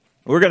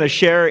We're going to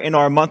share in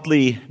our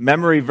monthly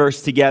memory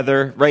verse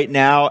together right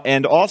now,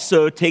 and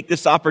also take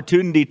this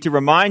opportunity to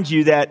remind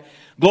you that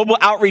Global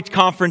Outreach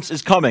Conference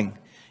is coming.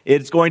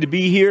 It's going to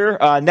be here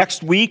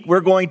next week.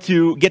 We're going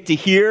to get to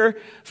hear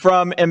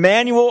from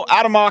Emmanuel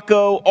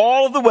Adamako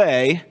all the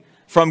way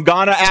from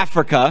Ghana,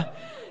 Africa,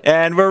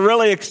 and we're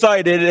really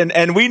excited,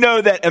 and we know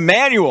that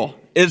Emmanuel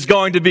is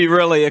going to be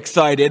really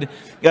excited.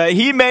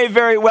 He may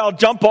very well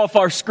jump off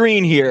our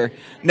screen here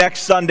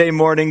next Sunday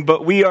morning,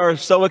 but we are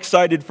so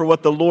excited for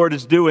what the Lord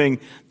is doing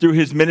through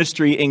his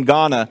ministry in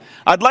Ghana.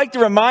 I'd like to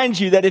remind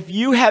you that if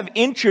you have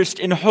interest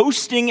in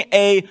hosting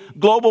a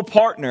global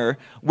partner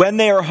when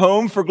they are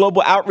home for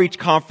Global Outreach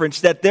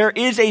Conference, that there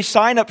is a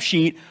sign-up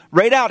sheet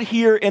right out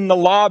here in the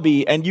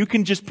lobby, and you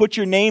can just put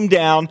your name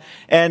down,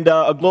 and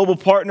a global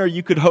partner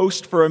you could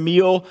host for a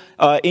meal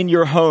in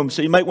your home.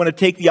 So you might want to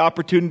take the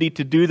opportunity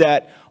to do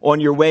that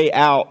on your way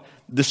out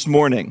this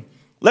morning.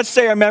 Let's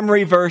say our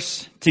memory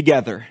verse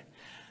together.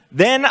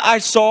 Then I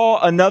saw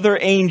another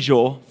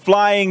angel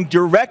flying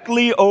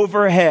directly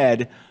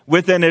overhead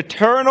with an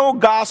eternal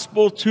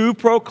gospel to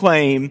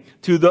proclaim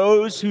to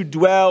those who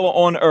dwell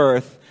on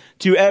earth,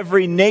 to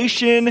every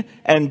nation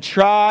and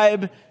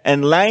tribe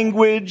and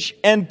language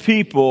and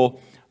people.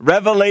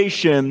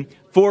 Revelation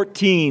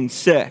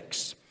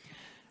 14:6.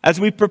 As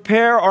we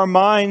prepare our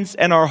minds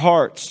and our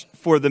hearts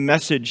for the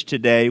message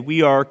today,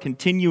 we are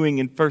continuing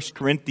in 1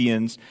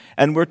 Corinthians,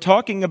 and we're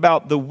talking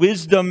about the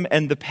wisdom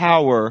and the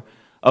power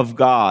of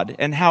God,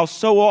 and how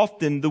so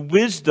often the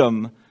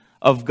wisdom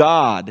of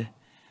God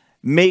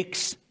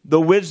makes the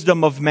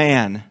wisdom of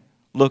man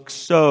look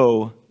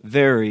so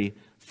very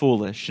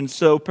foolish. And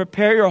so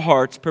prepare your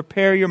hearts,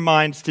 prepare your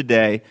minds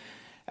today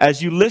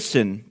as you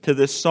listen to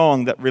this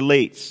song that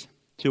relates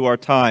to our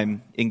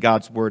time in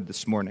God's Word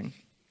this morning.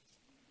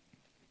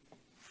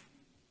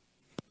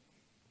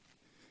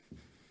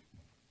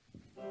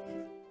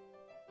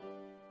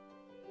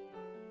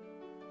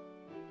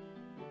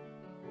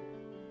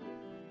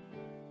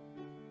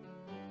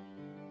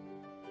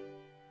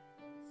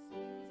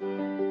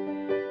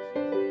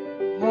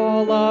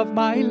 All of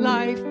my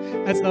life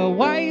as the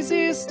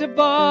wisest of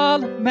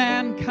all of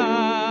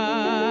mankind.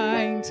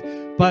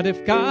 But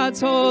if God's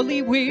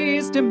holy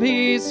wisdom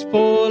is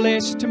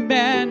foolish to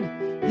men,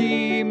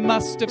 he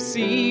must have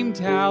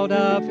seemed out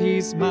of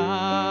his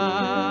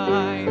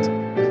mind.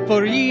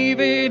 For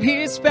even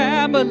his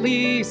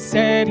family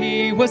said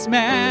he was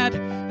mad,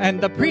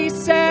 and the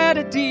priests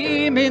had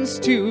demons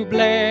to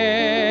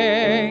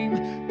blame.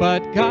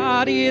 But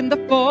God, in the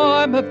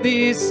form of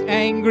this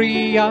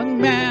angry young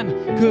man,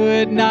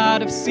 could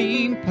not have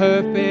seemed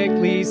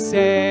perfectly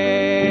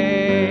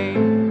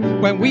sane.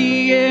 When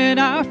we in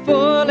our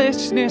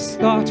foolishness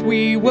thought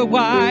we were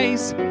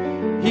wise,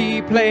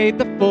 he played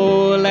the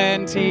fool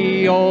and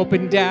he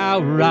opened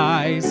our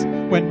eyes.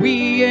 When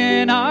we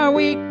in our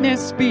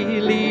weakness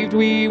believed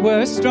we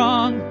were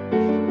strong,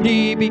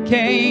 he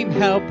became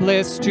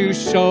helpless to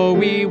show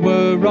we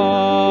were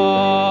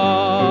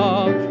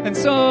wrong. And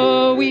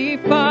so we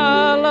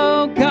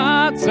follow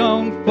God's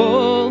own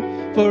fool,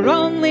 for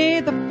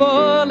only the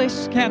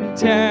foolish can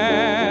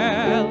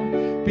tell.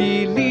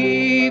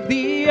 Believe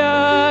the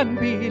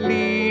unbelievable,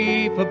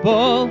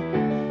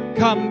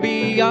 come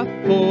be a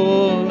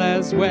fool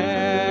as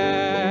well.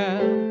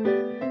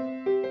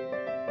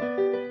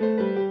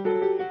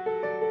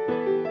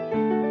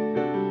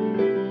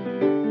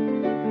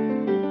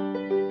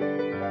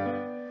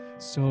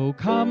 So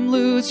come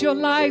lose your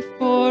life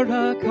for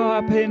a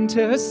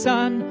carpenter's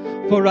son,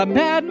 for a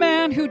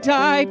madman who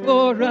died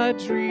for a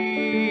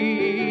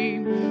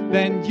dream.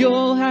 Then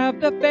you'll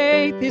have the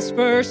faith his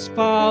first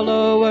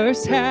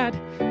followers had,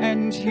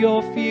 and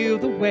you'll feel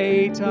the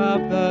weight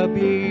of the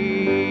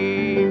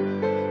beam.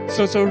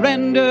 So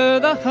surrender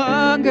the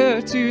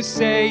hunger to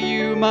say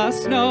you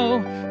must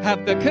know,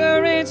 have the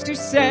courage to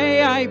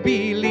say I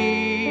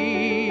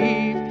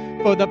believe.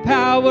 For the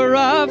power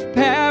of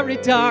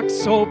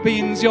paradox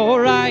opens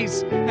your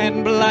eyes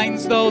and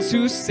blinds those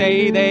who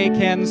say they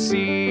can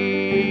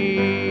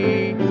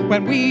see.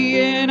 When we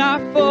in our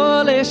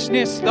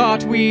foolishness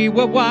thought we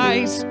were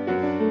wise,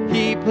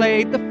 he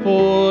played the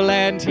fool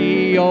and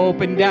he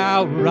opened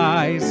our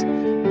eyes.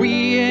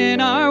 We in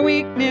our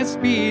weakness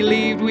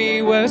believed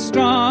we were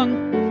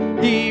strong,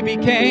 he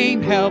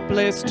became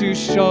helpless to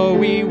show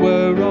we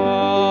were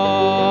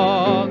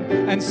wrong.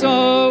 And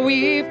so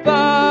we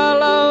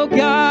follow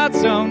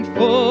God's own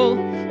fool,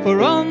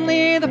 for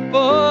only the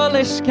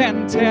foolish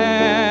can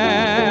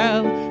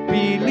tell.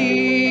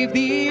 Believe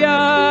the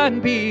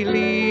unbelievable,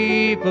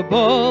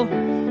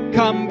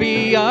 come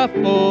be a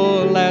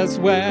fool as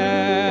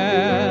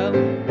well.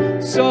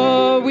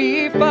 So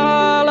we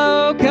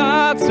follow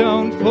God's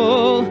own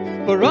fool,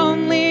 for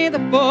only the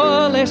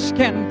foolish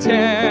can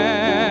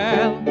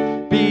tell.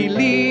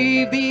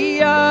 Believe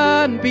the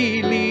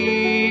unbelievable,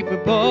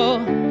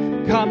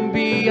 come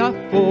be a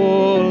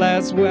fool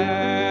as well.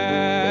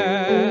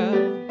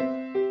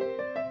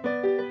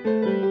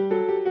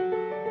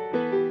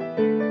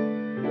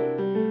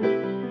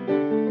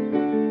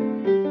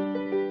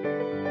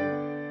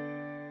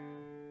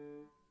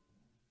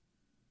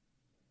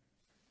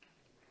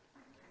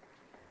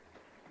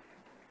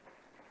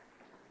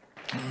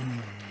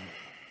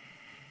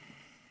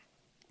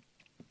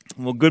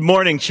 Well, good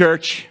morning,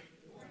 church.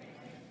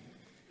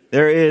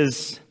 There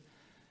is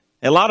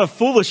a lot of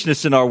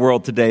foolishness in our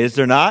world today, is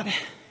there not?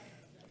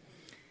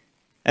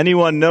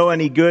 Anyone know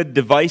any good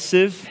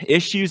divisive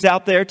issues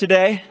out there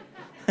today?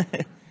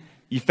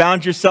 You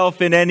found yourself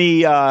in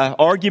any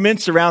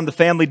arguments around the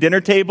family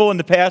dinner table in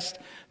the past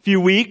few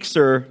weeks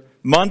or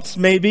months,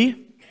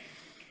 maybe?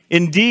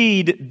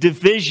 Indeed,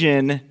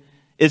 division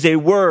is a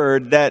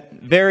word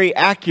that very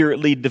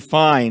accurately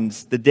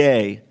defines the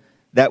day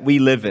that we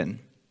live in.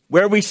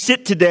 Where we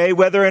sit today,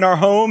 whether in our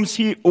homes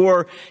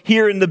or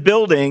here in the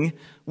building,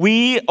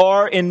 we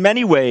are in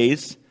many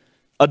ways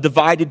a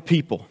divided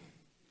people.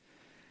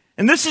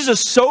 And this is a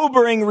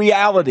sobering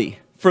reality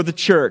for the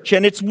church,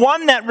 and it's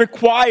one that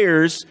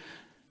requires,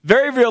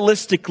 very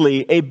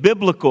realistically, a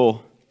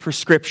biblical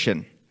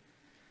prescription.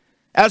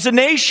 As a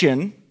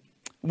nation,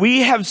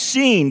 we have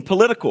seen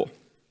political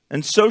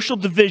and social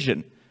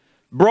division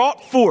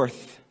brought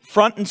forth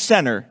front and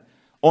center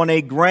on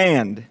a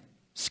grand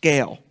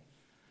scale.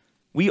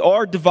 We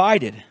are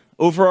divided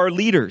over our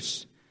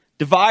leaders,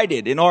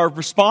 divided in our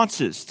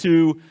responses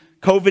to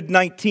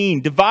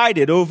COVID-19,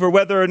 divided over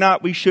whether or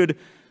not we should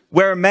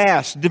wear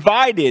masks,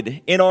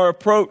 divided in our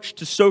approach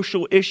to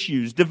social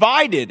issues,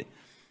 divided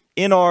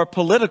in our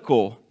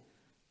political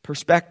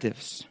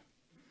perspectives.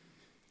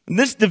 And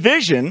this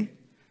division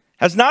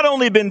has not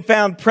only been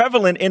found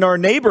prevalent in our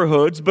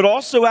neighborhoods, but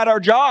also at our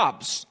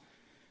jobs,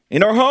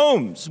 in our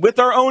homes, with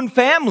our own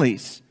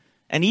families,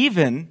 and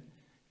even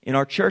in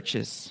our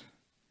churches.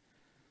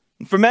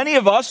 And for many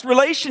of us,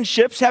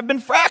 relationships have been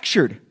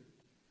fractured.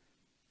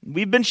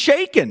 We've been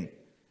shaken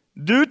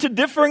due to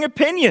differing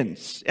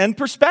opinions and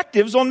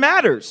perspectives on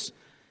matters,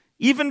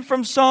 even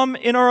from some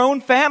in our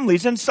own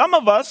families. And some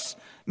of us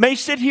may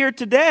sit here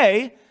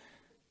today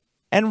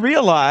and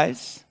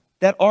realize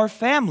that our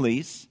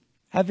families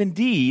have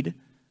indeed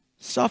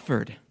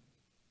suffered.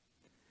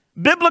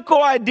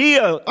 Biblical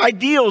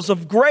ideals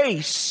of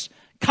grace,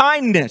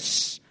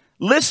 kindness,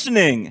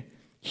 listening,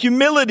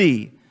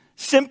 humility,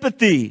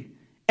 sympathy,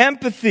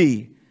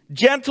 empathy,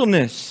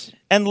 gentleness,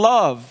 and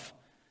love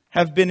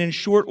have been in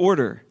short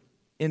order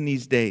in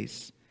these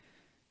days.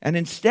 And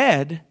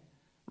instead,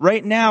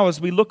 right now,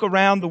 as we look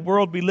around the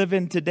world we live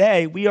in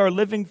today, we are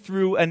living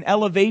through an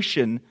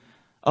elevation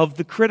of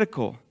the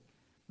critical,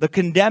 the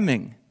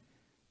condemning,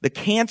 the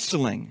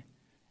canceling,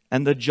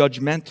 and the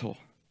judgmental.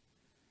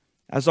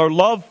 As our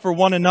love for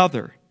one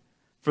another,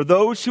 for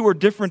those who are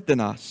different than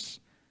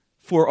us,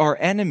 for our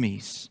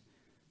enemies,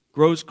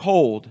 grows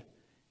cold,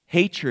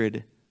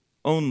 hatred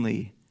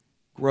only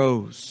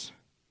grows.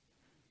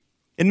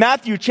 In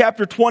Matthew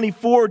chapter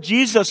 24,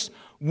 Jesus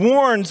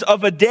warns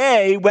of a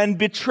day when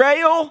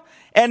betrayal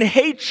and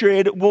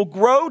hatred will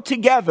grow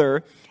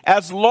together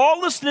as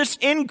lawlessness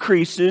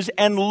increases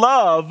and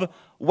love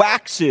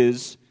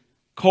waxes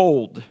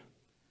cold.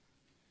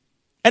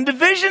 And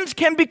divisions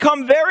can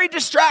become very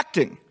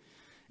distracting.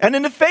 And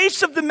in the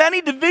face of the many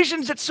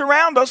divisions that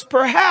surround us,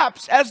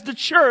 perhaps as the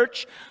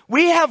church,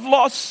 we have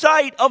lost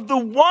sight of the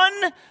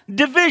one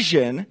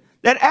division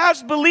that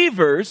as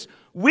believers,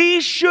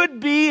 we should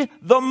be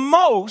the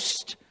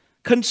most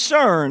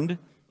concerned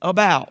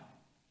about.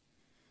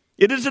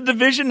 It is a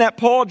division that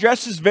Paul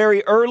addresses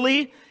very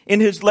early in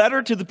his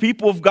letter to the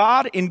people of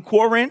God in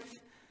Corinth.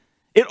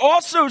 It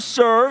also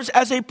serves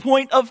as a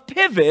point of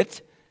pivot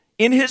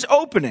in his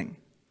opening.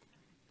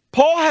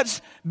 Paul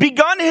has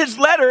begun his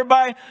letter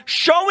by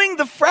showing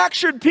the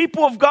fractured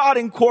people of God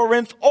in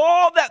Corinth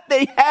all that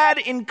they had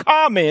in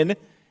common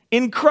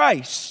in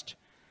Christ.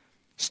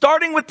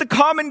 Starting with the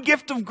common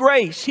gift of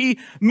grace, he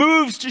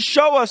moves to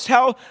show us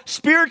how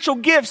spiritual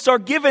gifts are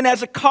given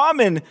as a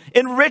common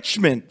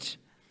enrichment.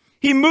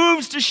 He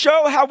moves to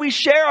show how we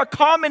share a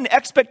common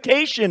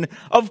expectation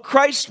of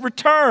Christ's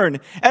return,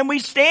 and we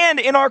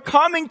stand in our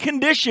common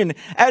condition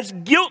as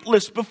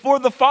guiltless before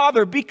the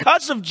Father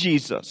because of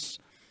Jesus,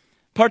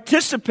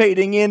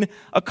 participating in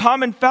a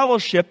common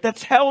fellowship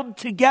that's held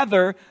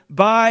together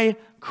by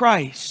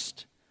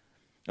Christ.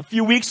 A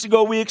few weeks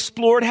ago, we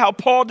explored how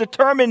Paul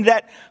determined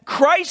that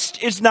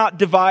Christ is not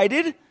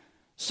divided,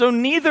 so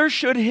neither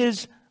should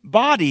his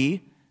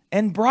body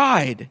and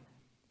bride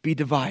be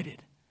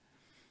divided.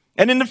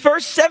 And in the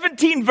first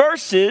 17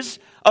 verses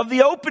of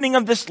the opening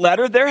of this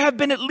letter, there have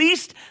been at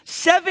least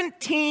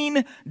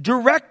 17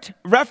 direct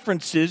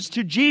references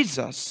to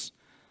Jesus,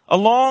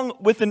 along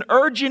with an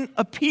urgent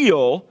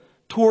appeal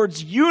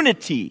towards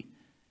unity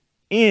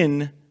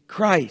in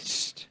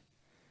Christ.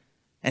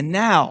 And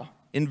now,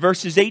 in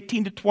verses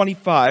 18 to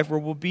 25, where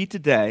we'll be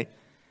today,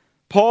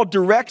 Paul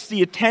directs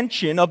the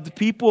attention of the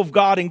people of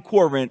God in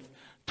Corinth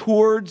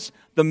towards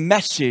the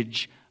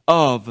message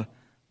of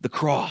the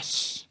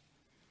cross.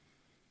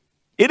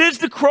 It is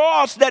the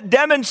cross that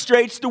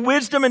demonstrates the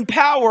wisdom and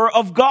power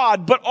of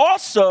God, but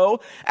also,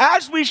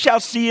 as we shall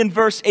see in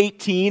verse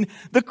 18,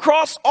 the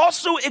cross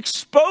also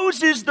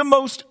exposes the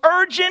most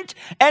urgent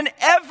and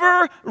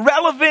ever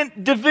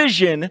relevant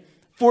division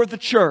for the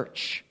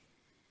church.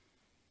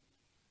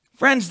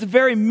 Friends, the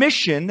very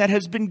mission that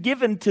has been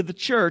given to the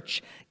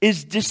church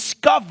is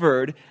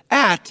discovered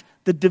at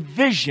the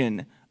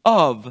division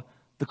of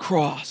the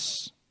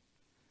cross.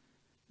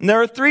 And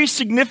there are three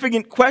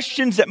significant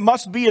questions that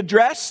must be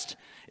addressed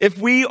if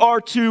we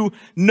are to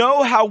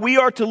know how we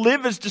are to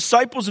live as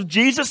disciples of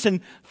Jesus and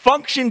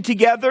function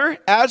together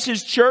as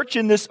his church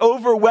in this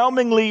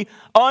overwhelmingly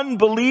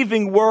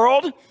unbelieving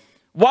world.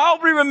 While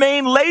we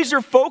remain laser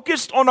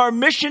focused on our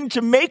mission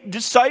to make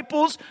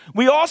disciples,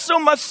 we also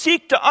must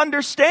seek to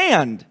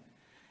understand,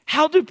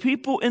 how do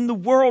people in the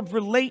world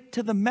relate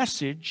to the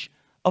message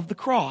of the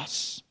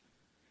cross?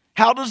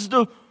 How does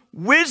the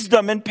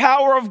wisdom and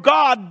power of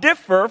God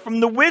differ from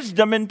the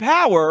wisdom and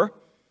power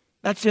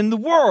that's in the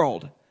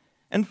world?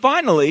 And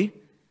finally,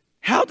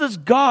 how does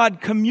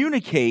God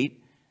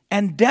communicate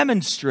and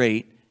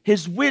demonstrate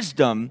his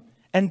wisdom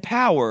and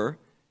power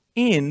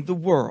in the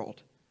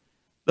world?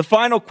 The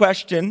final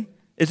question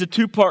is a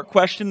two-part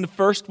question. The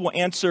first we'll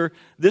answer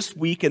this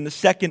week, and the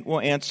second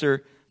we'll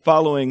answer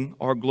following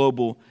our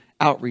global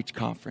outreach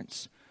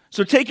conference.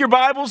 So take your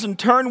Bibles and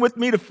turn with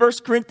me to 1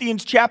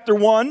 Corinthians chapter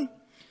 1.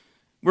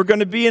 We're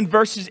going to be in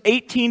verses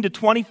 18 to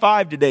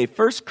 25 today.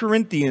 1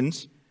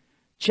 Corinthians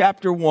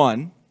chapter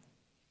 1,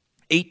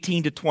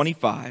 18 to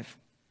 25.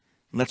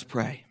 Let's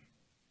pray.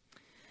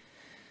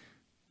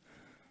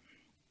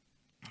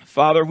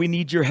 Father, we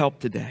need your help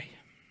today.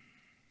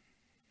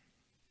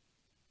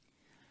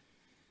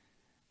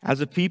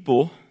 As a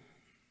people,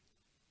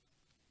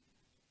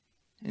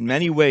 in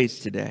many ways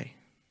today,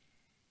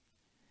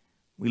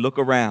 we look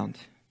around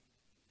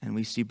and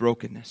we see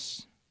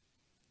brokenness,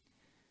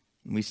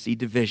 and we see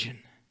division,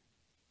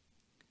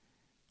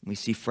 and we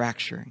see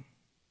fracturing.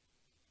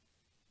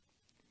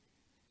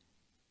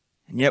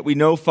 And yet we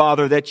know,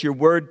 Father, that your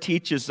word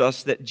teaches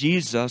us that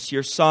Jesus,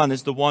 your Son,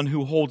 is the one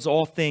who holds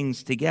all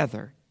things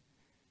together.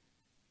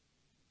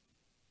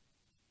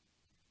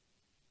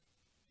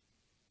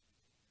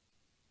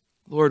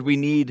 Lord, we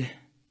need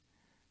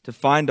to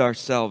find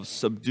ourselves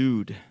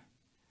subdued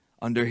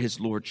under his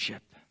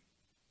lordship.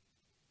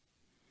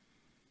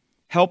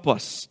 Help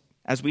us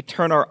as we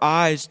turn our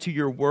eyes to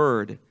your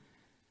word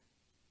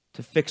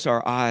to fix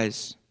our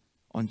eyes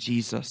on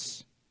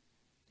Jesus,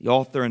 the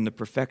author and the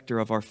perfecter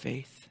of our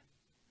faith.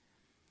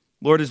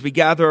 Lord, as we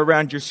gather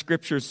around your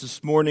scriptures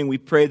this morning, we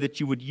pray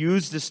that you would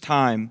use this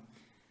time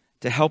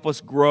to help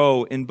us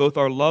grow in both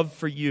our love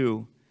for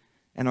you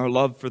and our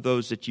love for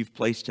those that you've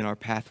placed in our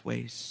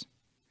pathways.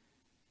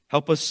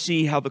 Help us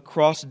see how the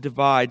cross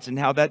divides and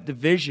how that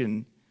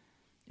division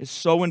is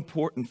so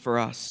important for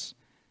us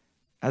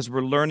as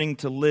we're learning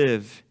to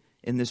live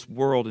in this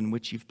world in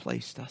which you've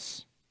placed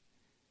us.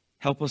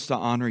 Help us to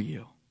honor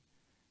you.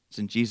 It's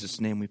in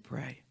Jesus' name we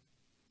pray.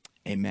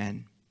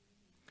 Amen.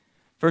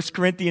 1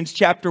 Corinthians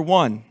chapter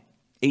 1,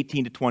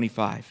 18 to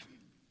 25.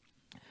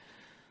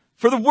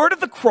 For the word of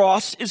the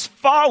cross is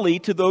folly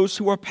to those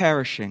who are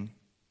perishing,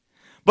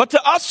 but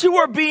to us who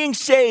are being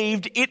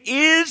saved, it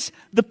is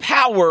the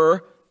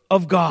power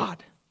of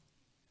God.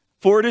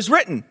 For it is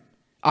written,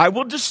 I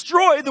will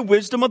destroy the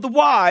wisdom of the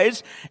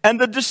wise, and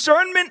the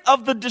discernment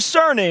of the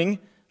discerning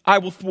I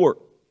will thwart.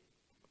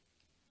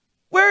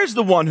 Where is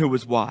the one who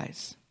is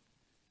wise?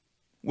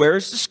 Where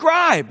is the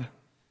scribe?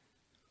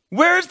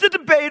 Where is the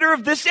debater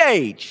of this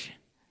age?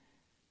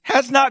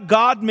 Has not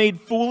God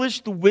made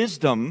foolish the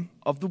wisdom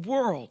of the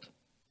world?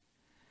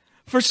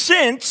 For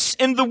since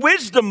in the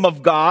wisdom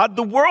of God,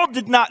 the world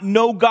did not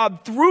know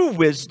God through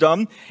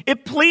wisdom,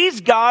 it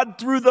pleased God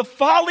through the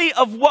folly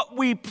of what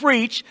we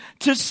preach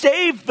to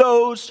save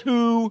those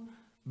who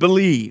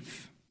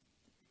believe.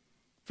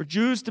 For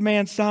Jews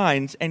demand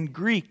signs and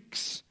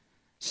Greeks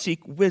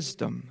seek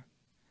wisdom,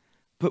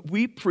 but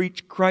we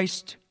preach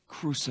Christ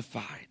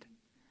crucified,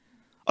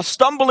 a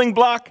stumbling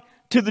block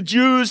to the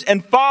Jews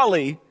and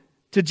folly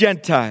to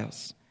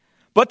Gentiles.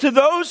 But to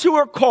those who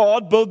are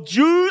called, both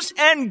Jews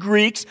and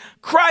Greeks,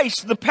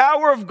 Christ, the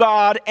power of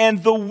God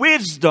and the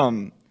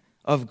wisdom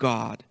of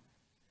God.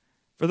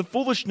 For the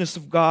foolishness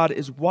of God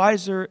is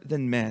wiser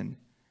than men,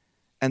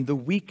 and the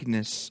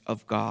weakness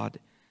of God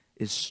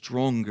is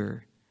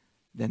stronger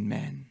than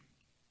men.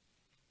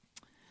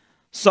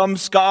 Some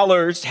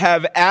scholars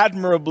have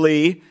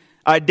admirably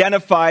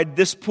identified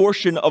this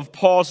portion of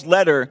Paul's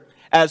letter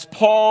as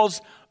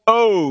Paul's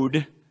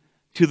ode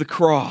to the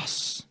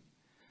cross.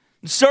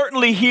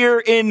 Certainly here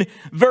in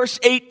verse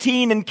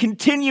 18 and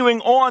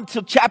continuing on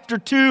to chapter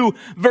 2,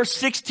 verse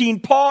 16,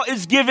 Paul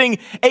is giving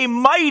a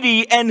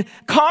mighty and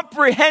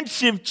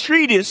comprehensive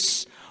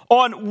treatise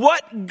on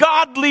what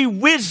godly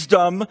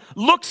wisdom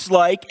looks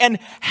like and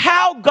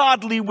how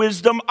godly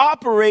wisdom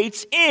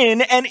operates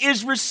in and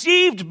is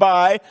received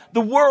by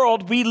the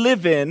world we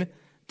live in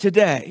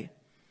today.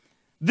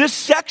 This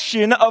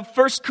section of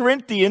 1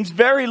 Corinthians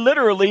very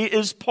literally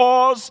is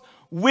Paul's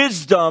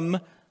wisdom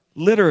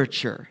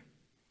literature.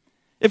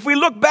 If we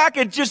look back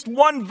at just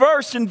one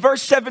verse in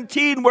verse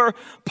 17 where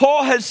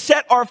Paul has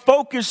set our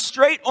focus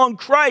straight on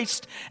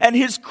Christ and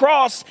his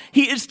cross,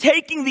 he is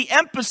taking the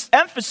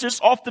emphasis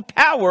off the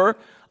power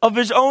of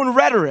his own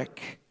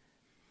rhetoric.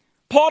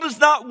 Paul does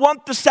not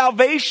want the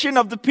salvation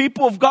of the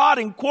people of God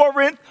in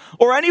Corinth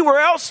or anywhere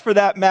else for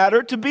that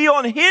matter to be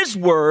on his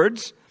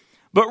words,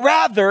 but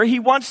rather he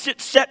wants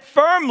it set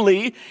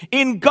firmly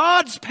in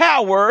God's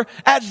power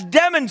as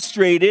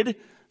demonstrated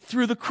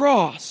through the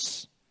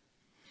cross.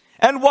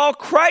 And while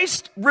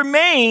Christ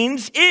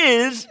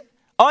is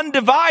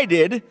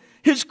undivided,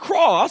 his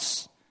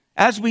cross,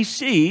 as we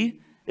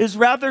see, is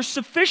rather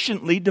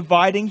sufficiently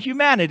dividing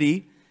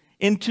humanity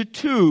into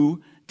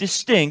two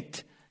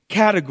distinct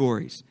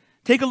categories.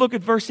 Take a look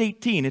at verse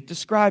 18. It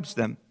describes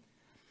them.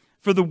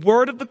 For the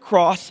word of the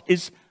cross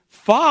is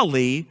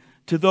folly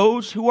to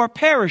those who are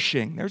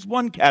perishing. There's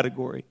one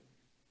category.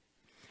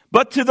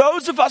 But to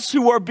those of us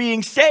who are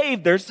being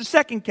saved, there's the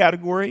second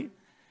category.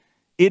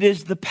 It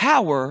is the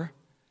power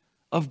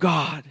of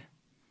God.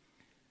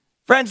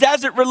 Friends,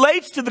 as it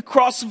relates to the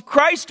cross of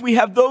Christ, we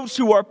have those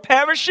who are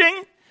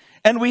perishing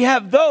and we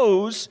have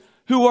those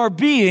who are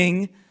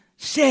being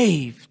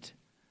saved.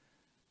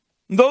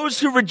 Those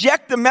who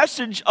reject the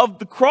message of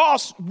the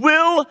cross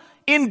will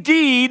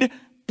indeed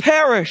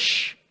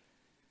perish.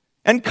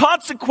 And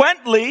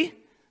consequently,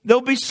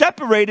 they'll be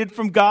separated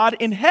from God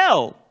in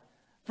hell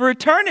for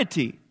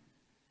eternity.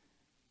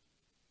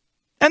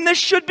 And this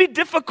should be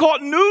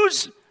difficult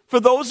news for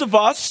those of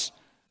us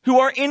who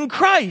are in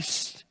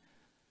Christ,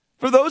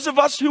 for those of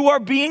us who are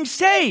being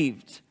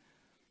saved.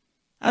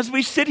 As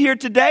we sit here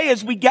today,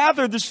 as we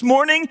gather this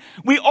morning,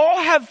 we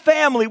all have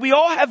family, we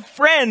all have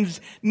friends,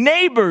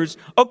 neighbors,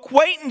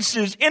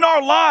 acquaintances in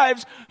our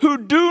lives who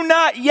do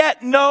not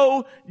yet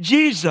know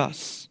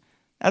Jesus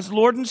as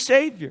Lord and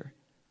Savior.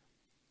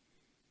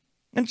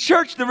 And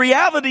church, the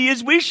reality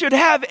is we should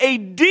have a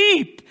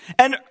deep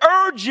and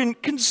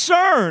urgent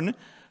concern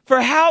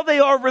for how they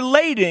are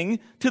relating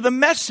to the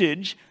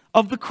message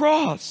of the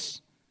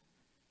cross.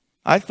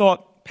 I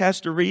thought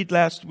Pastor Reed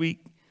last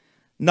week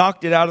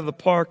knocked it out of the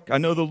park. I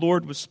know the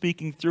Lord was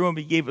speaking through him.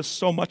 He gave us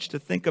so much to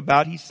think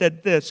about. He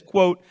said this,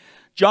 quote,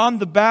 John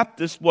the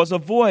Baptist was a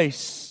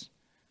voice,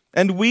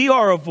 and we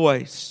are a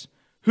voice.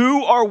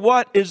 Who or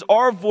what is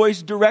our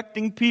voice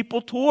directing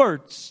people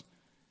towards?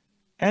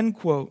 End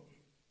quote.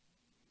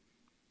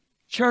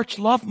 Church,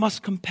 love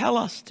must compel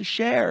us to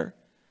share.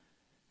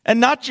 And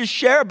not just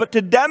share, but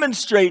to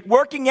demonstrate,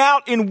 working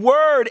out in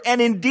word and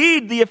in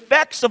deed the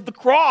effects of the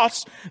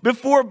cross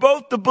before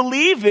both the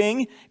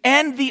believing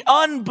and the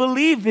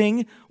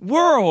unbelieving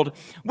world.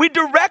 We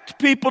direct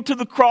people to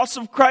the cross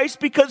of Christ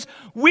because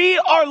we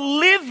are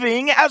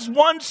living as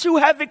ones who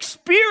have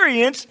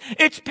experienced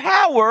its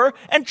power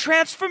and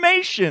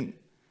transformation.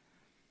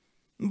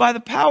 And by the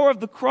power of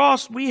the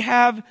cross, we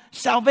have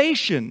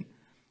salvation.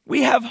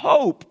 We have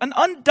hope, an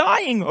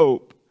undying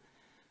hope.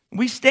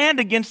 We stand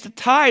against a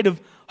tide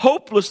of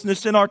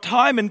hopelessness in our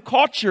time and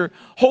culture,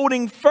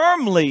 holding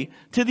firmly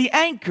to the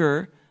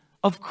anchor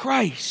of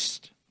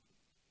Christ.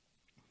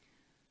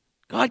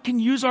 God can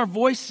use our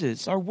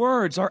voices, our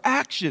words, our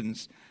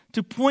actions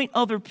to point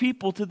other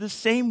people to the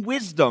same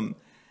wisdom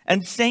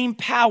and same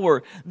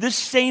power, this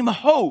same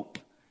hope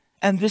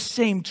and this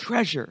same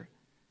treasure.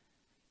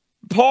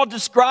 Paul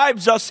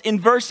describes us in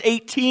verse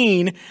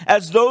 18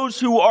 as those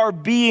who are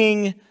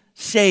being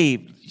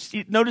saved. You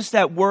see, notice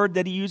that word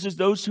that he uses,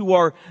 those who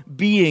are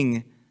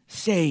being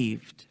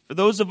saved. For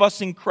those of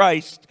us in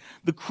Christ,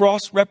 the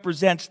cross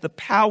represents the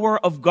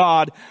power of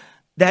God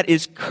that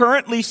is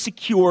currently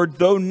secured,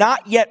 though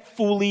not yet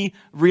fully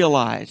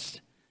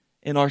realized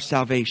in our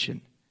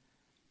salvation.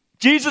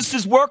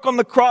 Jesus' work on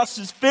the cross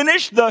is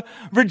finished. The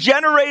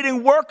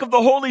regenerating work of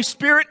the Holy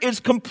Spirit is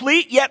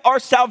complete, yet our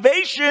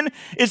salvation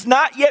is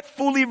not yet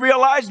fully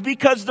realized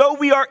because though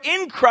we are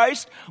in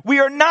Christ, we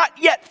are not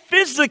yet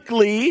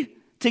physically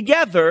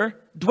together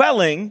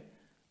dwelling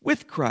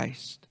with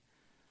Christ.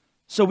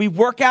 So we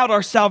work out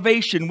our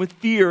salvation with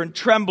fear and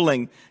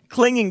trembling,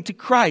 clinging to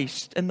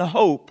Christ and the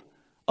hope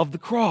of the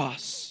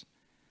cross.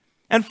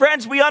 And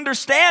friends, we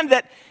understand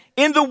that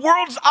in the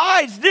world's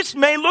eyes, this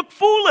may look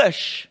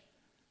foolish.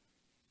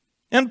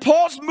 And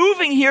Paul's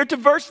moving here to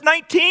verse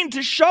 19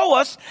 to show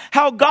us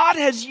how God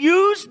has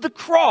used the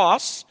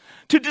cross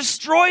to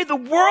destroy the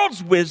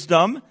world's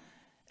wisdom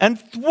and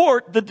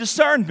thwart the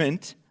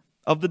discernment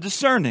of the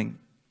discerning.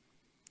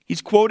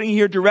 He's quoting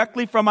here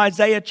directly from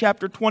Isaiah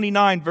chapter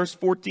 29, verse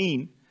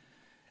 14.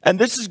 And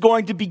this is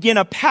going to begin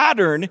a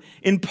pattern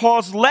in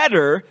Paul's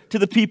letter to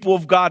the people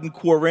of God in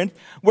Corinth,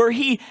 where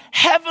he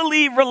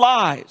heavily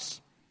relies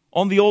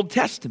on the Old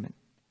Testament.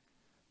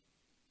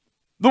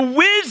 The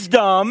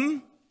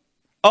wisdom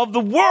of the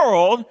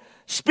world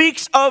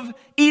speaks of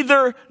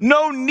either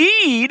no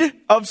need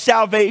of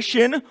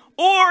salvation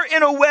or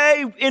in a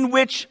way in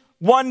which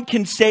one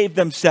can save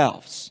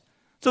themselves.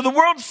 So the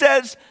world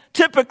says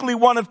typically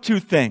one of two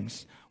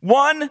things.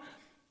 One,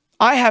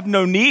 I have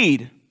no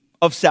need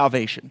of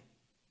salvation.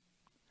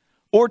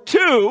 Or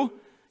two,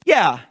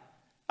 yeah,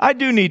 I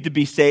do need to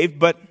be saved,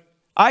 but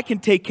I can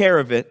take care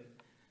of it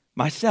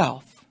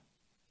myself.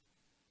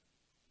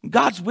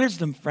 God's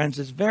wisdom, friends,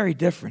 is very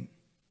different.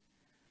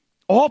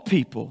 All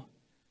people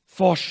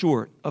fall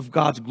short of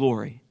God's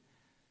glory.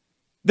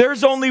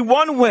 There's only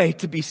one way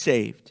to be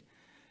saved.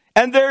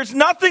 And there's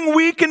nothing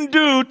we can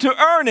do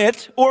to earn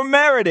it or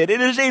merit it.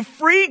 It is a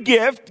free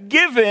gift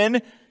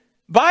given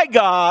by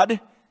God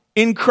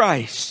in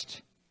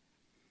Christ.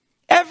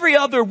 Every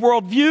other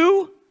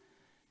worldview,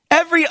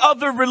 every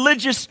other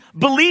religious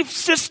belief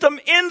system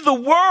in the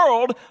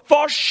world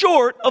falls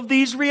short of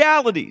these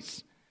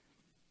realities.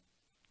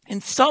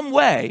 In some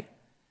way,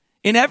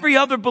 in every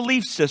other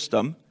belief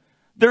system,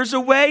 there's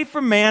a way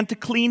for man to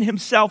clean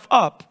himself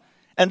up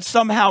and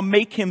somehow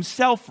make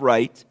himself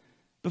right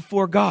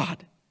before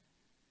God.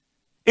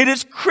 It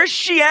is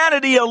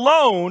Christianity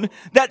alone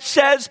that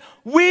says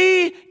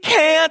we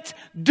can't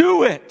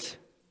do it.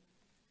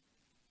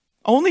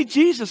 Only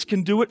Jesus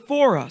can do it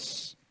for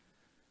us.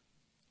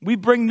 We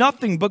bring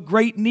nothing but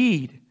great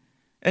need,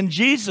 and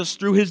Jesus,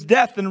 through his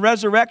death and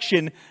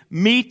resurrection,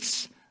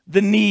 meets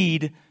the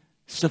need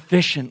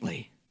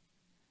sufficiently.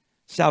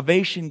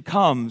 Salvation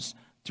comes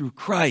through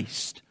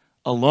Christ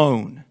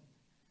alone.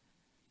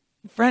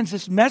 Friends,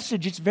 this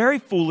message is very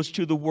foolish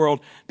to the world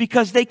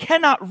because they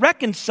cannot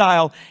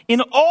reconcile.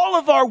 In all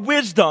of our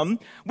wisdom,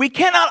 we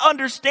cannot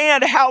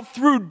understand how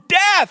through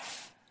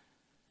death,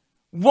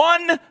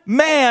 one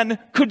man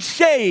could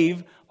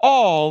save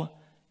all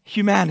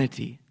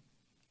humanity.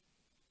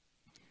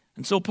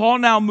 And so Paul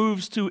now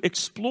moves to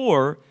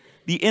explore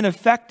the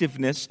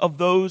ineffectiveness of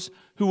those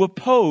who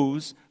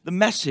oppose the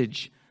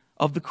message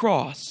of the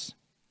cross.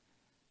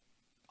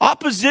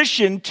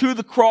 Opposition to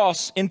the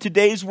cross in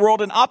today's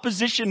world and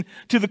opposition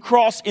to the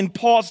cross in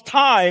Paul's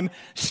time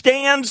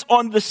stands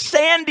on the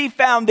sandy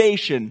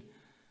foundation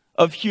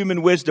of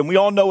human wisdom. We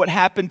all know what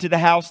happened to the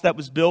house that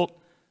was built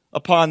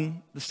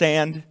upon the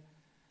sand.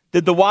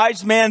 Did the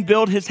wise man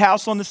build his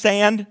house on the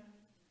sand?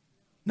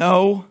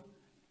 No.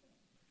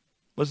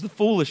 It was the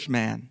foolish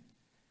man.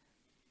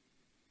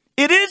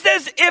 It is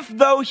as if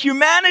though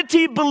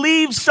humanity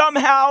believes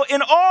somehow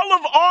in all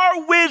of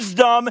our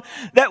wisdom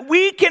that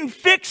we can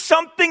fix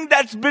something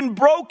that's been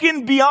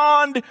broken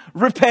beyond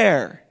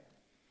repair.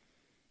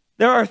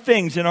 There are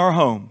things in our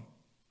home,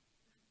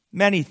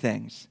 many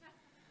things,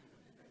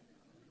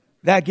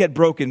 that get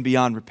broken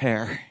beyond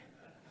repair.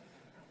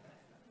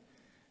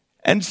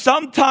 And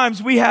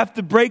sometimes we have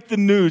to break the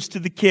news to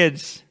the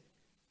kids.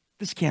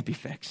 This can't be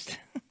fixed.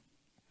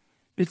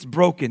 It's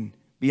broken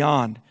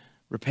beyond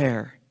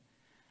repair.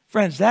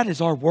 Friends, that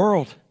is our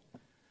world.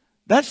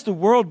 That's the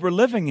world we're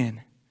living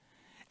in.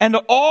 And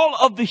all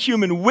of the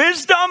human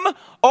wisdom,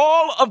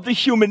 all of the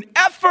human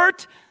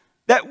effort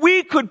that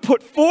we could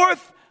put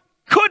forth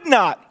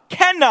cannot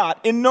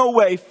in no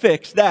way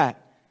fix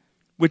that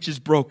which is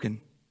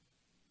broken.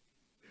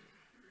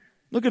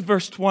 Look at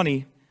verse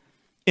 20.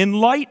 In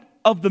light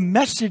of the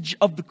message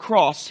of the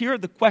cross, here are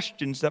the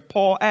questions that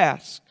Paul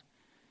asked.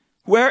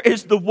 Where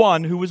is the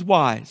one who is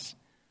wise?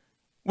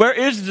 Where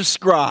is the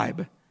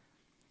scribe?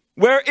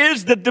 Where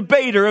is the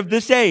debater of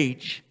this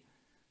age?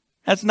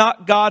 Has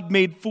not God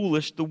made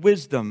foolish the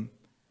wisdom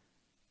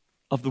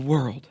of the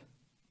world?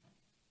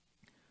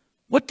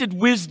 What did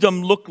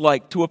wisdom look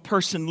like to a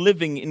person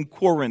living in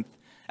Corinth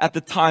at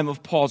the time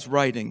of Paul's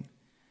writing?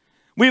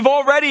 We've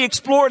already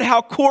explored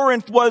how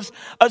Corinth was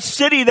a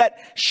city that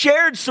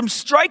shared some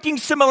striking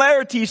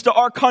similarities to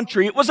our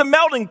country. It was a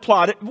melting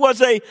pot. It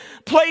was a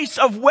place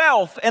of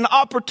wealth and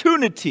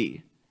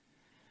opportunity.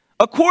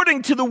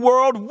 According to the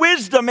world,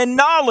 wisdom and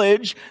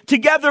knowledge,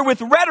 together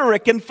with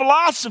rhetoric and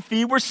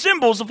philosophy, were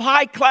symbols of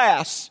high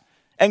class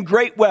and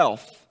great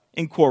wealth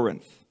in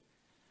Corinth.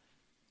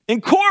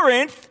 In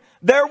Corinth,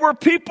 there were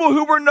people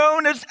who were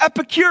known as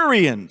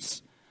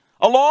Epicureans,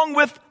 along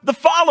with the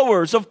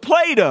followers of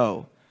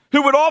Plato,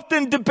 who would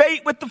often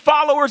debate with the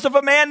followers of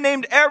a man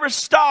named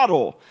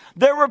Aristotle.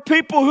 There were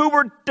people who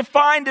were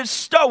defined as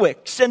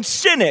Stoics and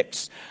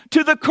Cynics.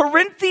 To the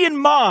Corinthian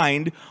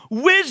mind,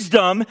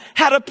 wisdom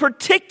had a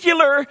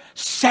particular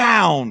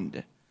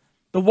sound.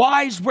 The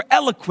wise were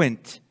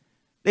eloquent.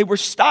 They were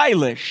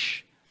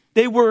stylish.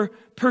 They were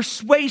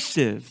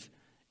persuasive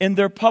in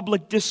their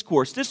public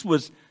discourse. This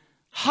was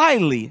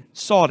highly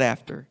sought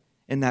after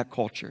in that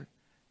culture.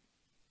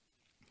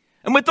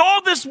 And with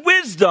all this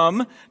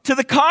wisdom to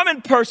the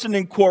common person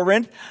in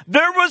Corinth,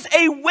 there was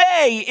a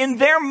way in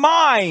their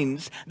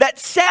minds that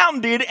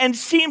sounded and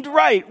seemed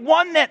right,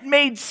 one that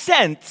made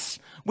sense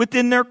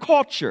within their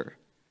culture.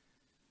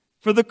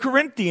 For the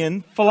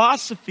Corinthian,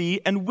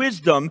 philosophy and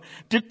wisdom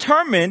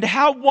determined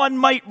how one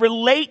might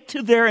relate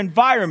to their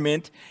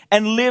environment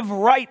and live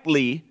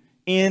rightly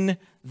in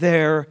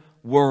their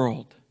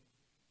world.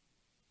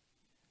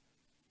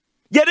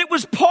 Yet it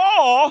was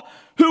Paul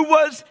who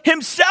was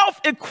himself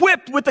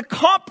equipped with a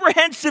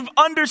comprehensive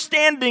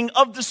understanding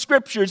of the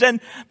Scriptures. And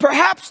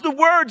perhaps the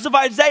words of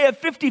Isaiah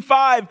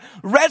 55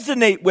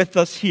 resonate with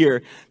us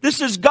here.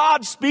 This is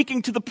God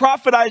speaking to the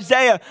prophet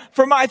Isaiah.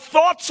 For my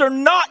thoughts are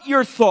not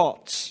your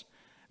thoughts,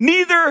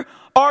 neither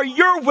are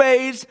your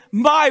ways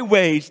my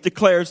ways,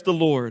 declares the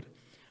Lord.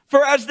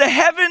 For as the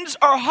heavens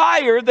are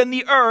higher than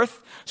the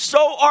earth,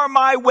 so are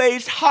my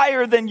ways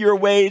higher than your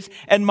ways,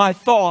 and my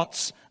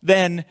thoughts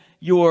than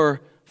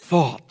your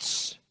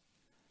thoughts.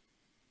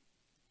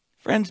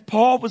 Friends,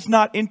 Paul was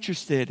not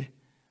interested,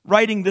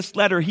 writing this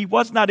letter, he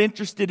was not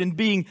interested in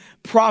being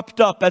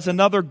propped up as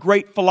another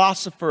great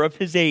philosopher of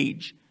his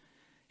age.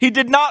 He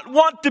did not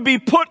want to be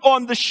put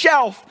on the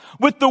shelf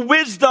with the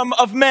wisdom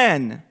of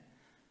men.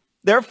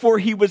 Therefore,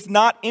 he was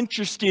not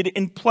interested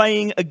in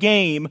playing a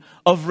game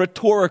of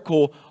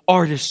rhetorical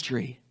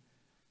artistry.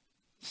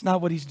 It's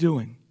not what he's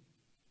doing.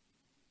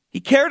 He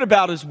cared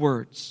about his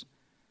words,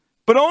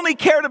 but only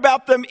cared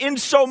about them in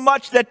so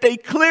much that they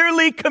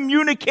clearly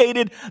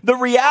communicated the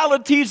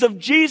realities of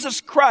Jesus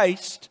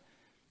Christ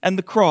and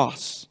the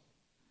cross.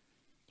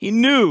 He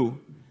knew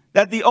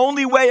that the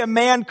only way a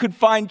man could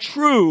find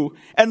true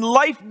and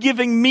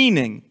life-giving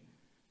meaning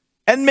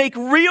and make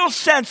real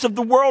sense of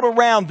the world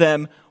around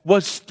them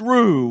was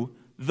through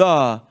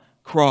the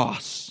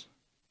cross.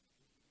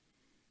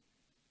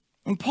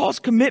 And Paul's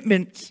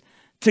commitment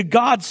to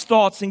God's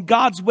thoughts and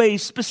God's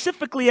ways,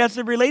 specifically as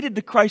it related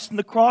to Christ and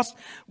the cross,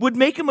 would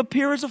make him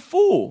appear as a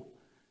fool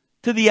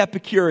to the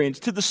Epicureans,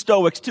 to the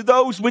Stoics, to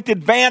those with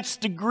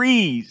advanced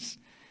degrees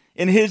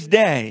in his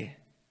day.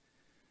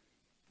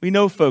 We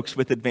know folks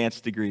with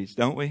advanced degrees,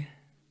 don't we?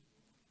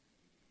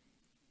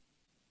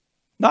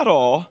 Not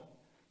all,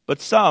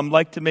 but some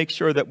like to make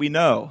sure that we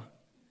know.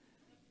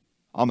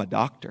 I'm a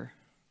doctor.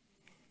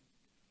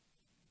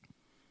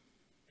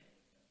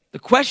 The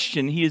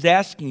question he is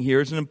asking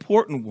here is an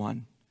important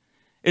one.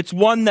 It's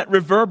one that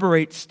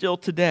reverberates still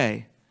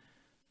today.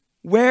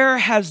 Where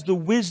has the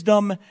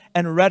wisdom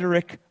and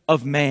rhetoric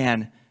of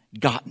man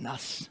gotten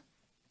us?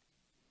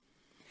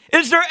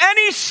 Is there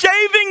any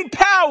saving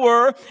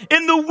power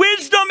in the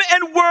wisdom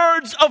and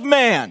words of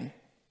man?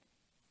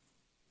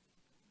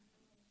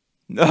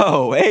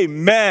 No,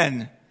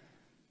 amen.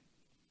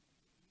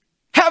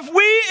 Have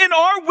we in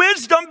our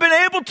wisdom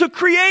been able to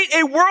create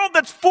a world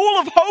that's full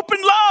of hope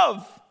and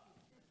love?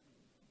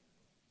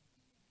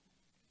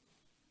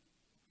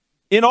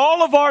 In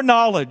all of our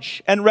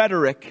knowledge and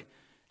rhetoric,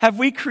 have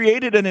we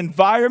created an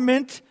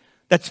environment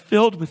that's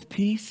filled with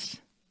peace?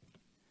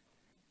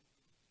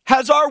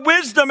 Has our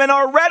wisdom and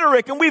our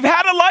rhetoric, and we've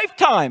had a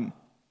lifetime,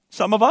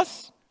 some of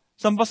us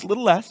a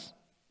little less.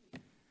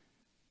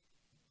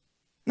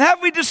 And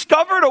have we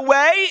discovered a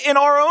way in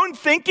our own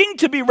thinking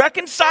to be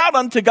reconciled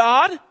unto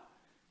God?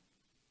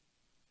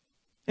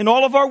 In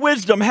all of our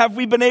wisdom, have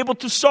we been able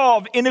to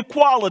solve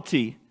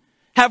inequality?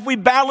 Have we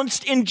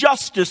balanced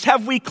injustice?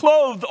 Have we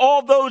clothed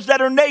all those that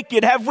are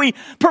naked? Have we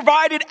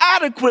provided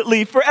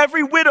adequately for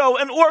every widow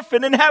and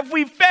orphan? And have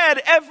we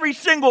fed every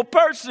single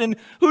person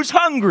who's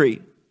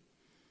hungry?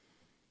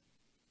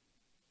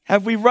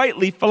 Have we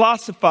rightly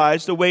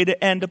philosophized a way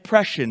to end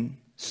oppression,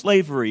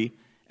 slavery,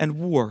 and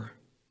war?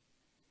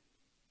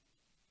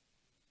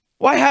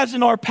 Why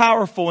hasn't our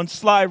powerful and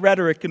sly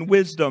rhetoric and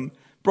wisdom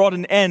brought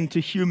an end to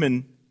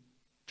human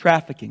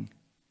trafficking?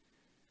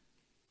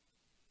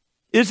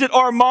 Is it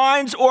our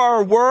minds or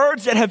our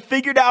words that have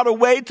figured out a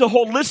way to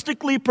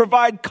holistically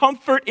provide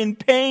comfort in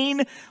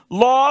pain,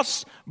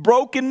 loss,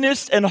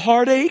 brokenness, and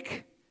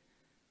heartache?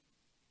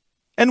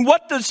 And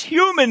what does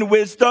human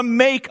wisdom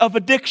make of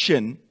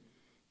addiction,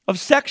 of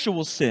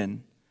sexual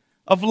sin,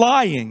 of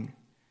lying,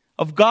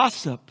 of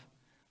gossip,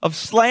 of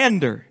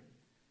slander?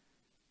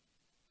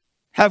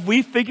 Have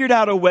we figured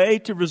out a way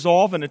to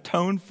resolve and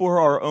atone for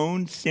our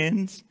own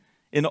sins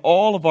in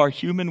all of our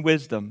human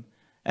wisdom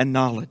and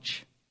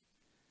knowledge?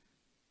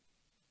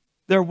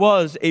 There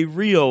was a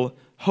real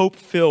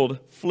hope-filled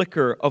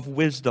flicker of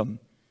wisdom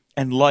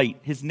and light.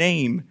 His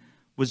name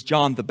was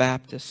John the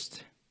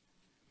Baptist.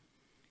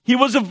 He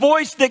was a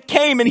voice that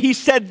came and he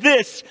said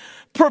this: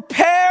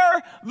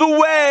 prepare the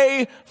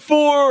way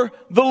for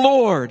the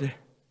Lord.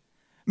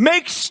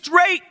 Make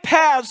straight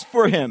paths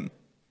for him.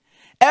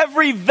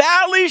 Every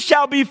valley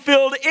shall be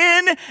filled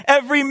in,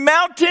 every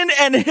mountain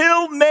and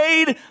hill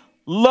made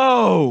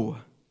low.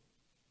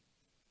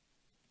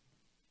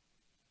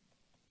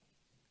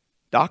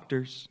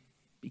 Doctors,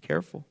 be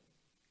careful.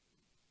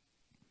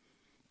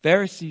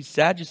 Pharisees,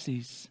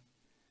 Sadducees,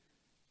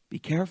 be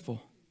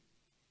careful.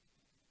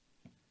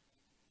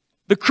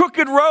 The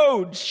crooked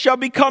roads shall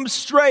become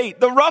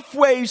straight, the rough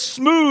ways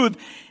smooth,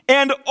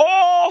 and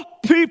all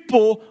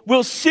people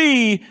will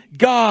see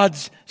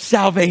God's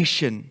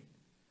salvation.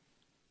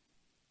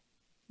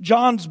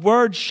 John's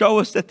words show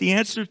us that the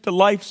answer to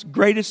life's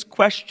greatest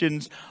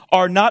questions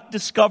are not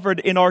discovered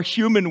in our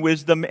human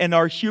wisdom and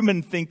our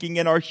human thinking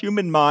and our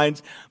human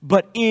minds,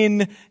 but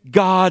in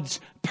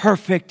God's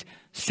perfect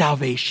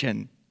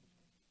salvation.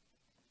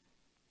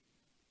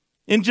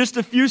 In just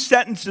a few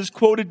sentences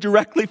quoted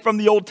directly from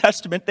the Old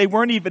Testament, they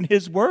weren't even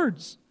his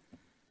words.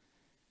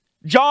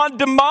 John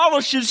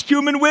demolishes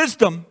human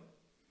wisdom,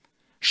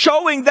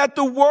 showing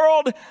the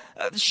world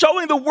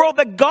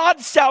that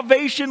God's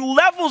salvation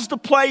levels the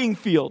playing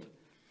field,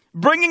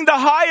 bringing the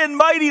high and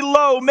mighty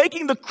low,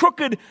 making the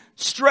crooked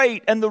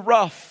straight and the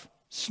rough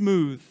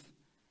smooth.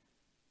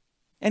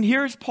 And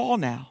here's Paul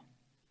now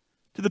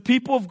to the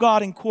people of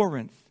God in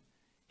Corinth.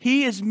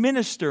 He is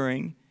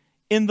ministering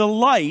in the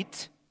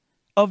light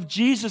of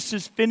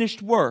Jesus'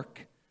 finished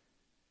work.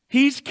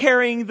 He's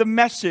carrying the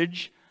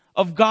message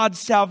of God's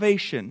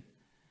salvation.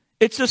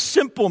 It's a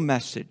simple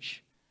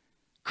message.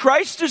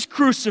 Christ is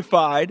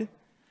crucified.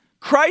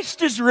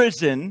 Christ is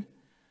risen.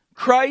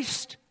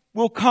 Christ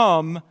will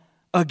come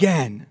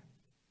again.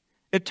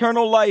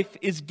 Eternal life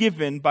is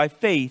given by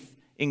faith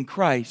in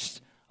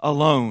Christ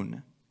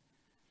alone.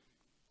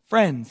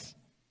 Friends,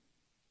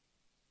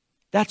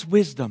 that's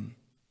wisdom.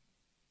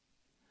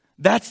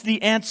 That's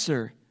the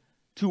answer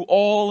to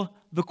all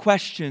the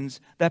questions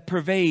that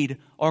pervade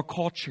our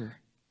culture.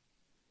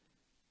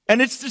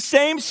 And it's the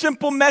same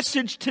simple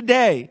message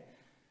today.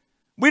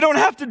 We don't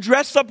have to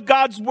dress up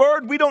God's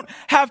word. We don't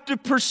have to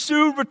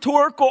pursue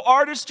rhetorical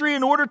artistry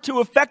in order to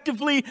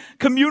effectively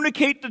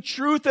communicate the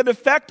truth and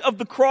effect of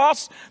the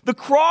cross. The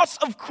cross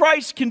of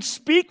Christ can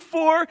speak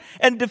for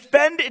and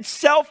defend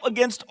itself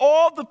against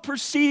all the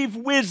perceived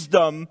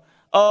wisdom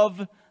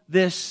of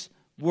this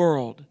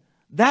world.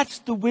 That's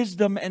the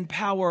wisdom and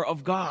power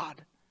of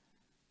God.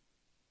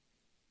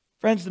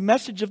 Friends, the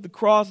message of the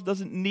cross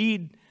doesn't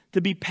need to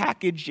be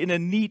packaged in a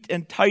neat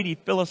and tidy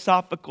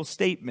philosophical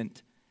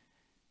statement.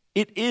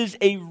 It is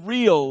a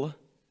real,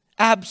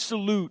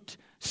 absolute,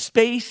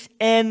 space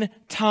and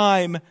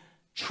time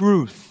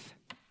truth.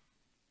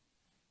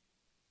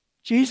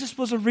 Jesus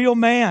was a real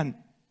man.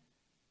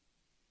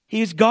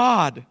 He is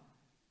God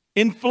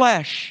in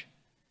flesh.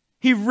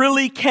 He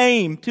really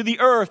came to the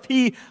earth.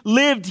 He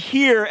lived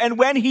here. And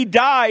when he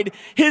died,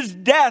 his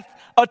death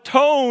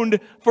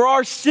atoned for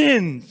our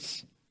sins.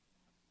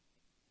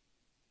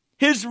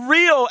 His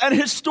real and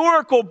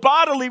historical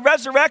bodily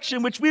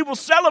resurrection, which we will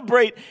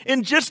celebrate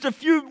in just a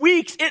few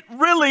weeks, it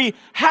really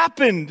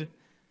happened.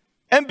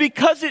 And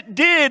because it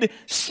did,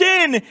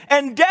 sin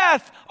and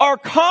death are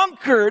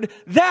conquered.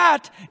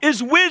 That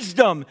is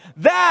wisdom.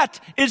 That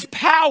is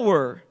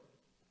power.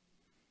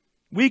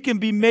 We can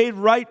be made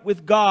right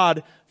with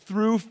God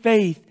through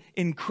faith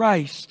in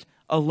Christ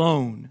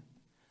alone.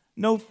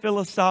 No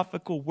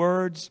philosophical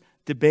words,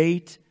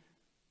 debate.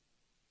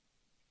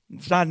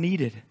 It's not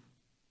needed.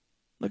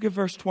 Look at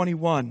verse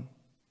 21.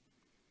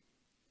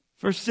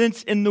 For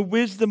since in the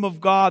wisdom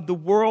of God, the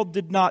world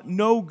did not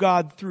know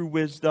God through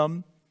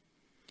wisdom,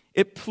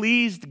 it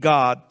pleased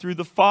God through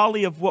the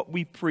folly of what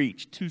we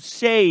preach to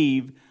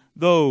save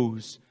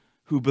those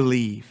who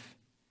believe.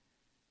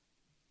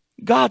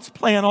 God's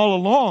plan all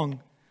along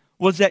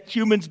was that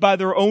humans by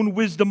their own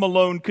wisdom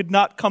alone could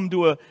not come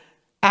to an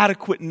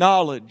adequate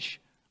knowledge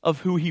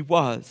of who He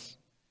was.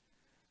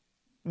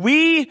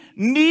 We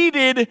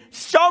needed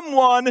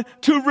someone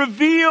to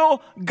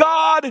reveal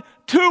God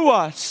to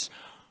us.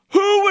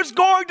 Who was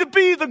going to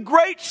be the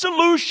great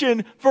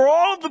solution for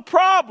all of the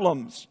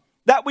problems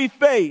that we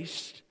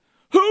faced?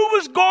 Who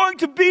was going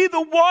to be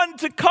the one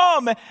to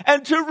come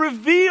and to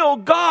reveal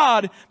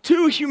God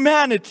to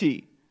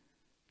humanity?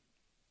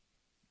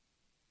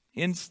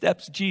 In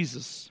steps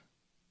Jesus.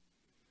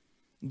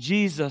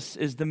 Jesus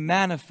is the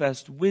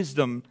manifest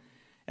wisdom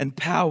and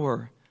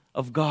power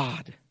of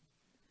God.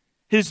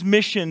 His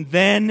mission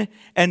then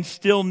and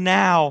still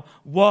now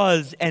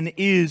was and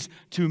is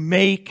to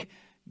make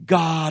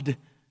God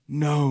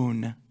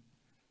known.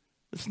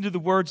 Listen to the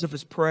words of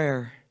his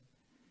prayer.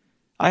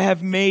 I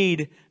have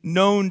made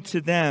known to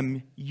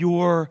them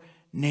your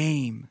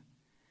name,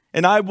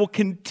 and I will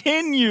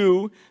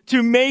continue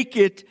to make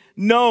it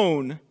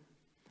known,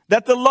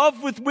 that the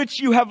love with which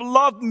you have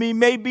loved me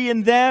may be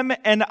in them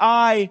and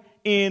I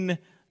in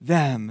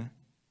them.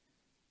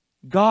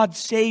 God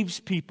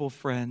saves people,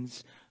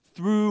 friends,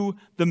 through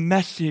the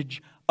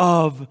message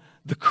of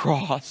the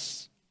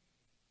cross.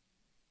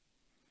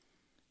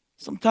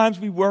 Sometimes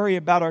we worry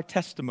about our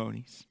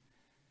testimonies.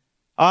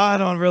 I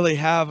don't really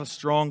have a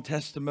strong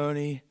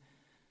testimony.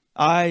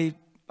 I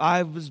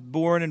was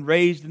born and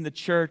raised in the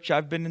church.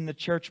 I've been in the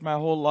church my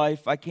whole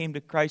life. I came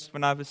to Christ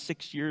when I was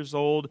 6 years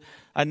old.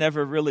 I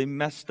never really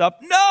messed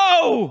up.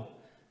 No!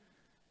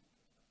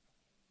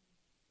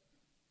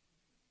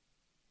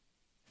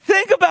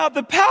 Think about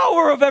the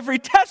power of every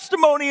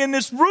testimony in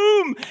this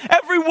room.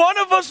 Every one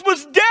of us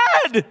was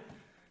dead.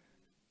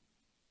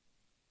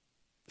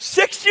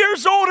 6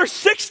 years old or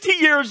 60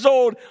 years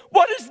old.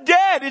 What is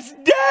dead? It's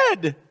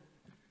dead.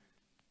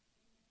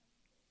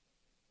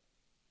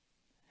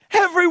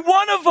 Every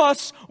one of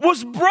us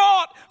was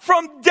brought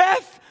from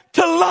death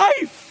to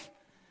life.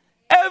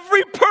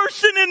 Every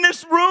person in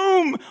this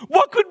room.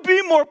 What could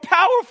be more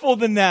powerful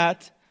than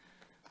that?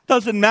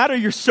 Doesn't matter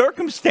your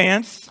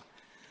circumstance.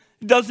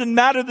 Doesn't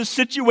matter the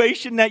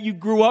situation that you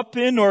grew up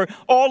in or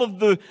all of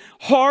the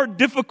hard,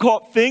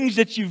 difficult things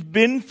that you've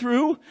been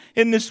through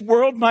in this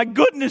world. My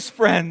goodness,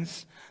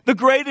 friends, the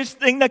greatest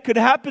thing that could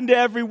happen to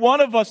every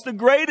one of us, the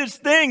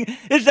greatest thing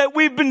is that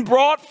we've been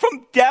brought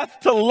from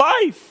death to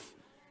life.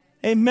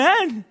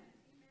 Amen.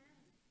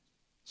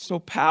 So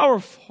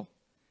powerful.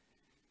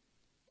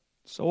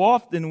 So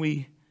often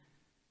we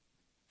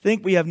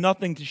think we have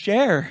nothing to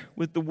share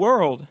with the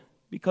world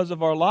because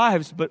of our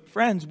lives. But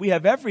friends, we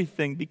have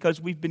everything because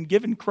we've been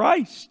given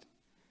Christ.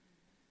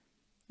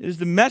 It is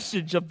the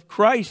message of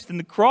Christ and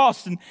the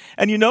cross.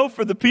 And you know,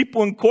 for the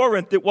people in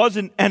Corinth, it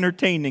wasn't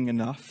entertaining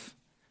enough.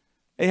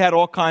 They had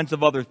all kinds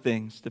of other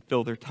things to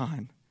fill their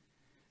time.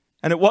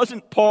 And it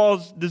wasn't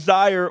Paul's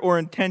desire or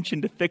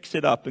intention to fix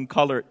it up and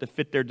color it to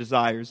fit their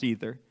desires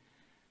either.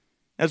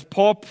 As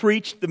Paul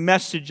preached the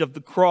message of the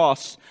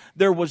cross,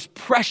 there was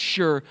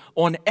pressure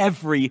on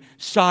every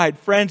side.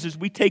 Friends, as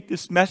we take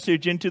this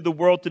message into the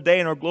world today,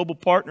 and our global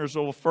partners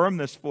will affirm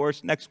this for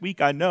us next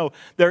week, I know,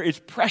 there is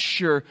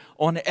pressure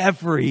on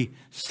every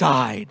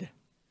side.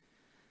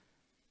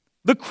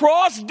 The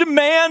cross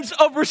demands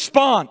a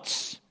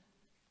response.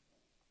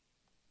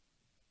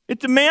 It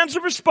demands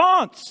a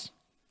response.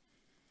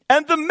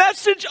 And the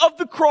message of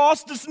the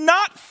cross does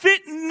not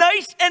fit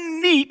nice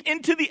and neat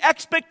into the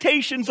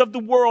expectations of the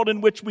world in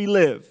which we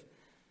live.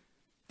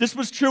 This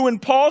was true in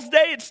Paul's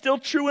day. It's still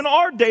true in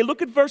our day.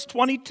 Look at verse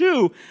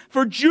 22.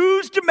 For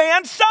Jews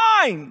demand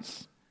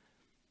signs.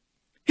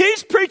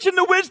 He's preaching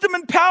the wisdom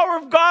and power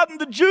of God,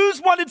 and the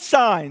Jews wanted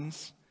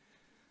signs.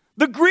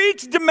 The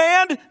Greeks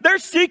demand, they're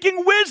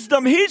seeking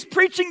wisdom. He's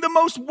preaching the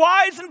most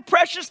wise and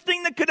precious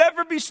thing that could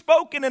ever be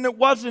spoken, and it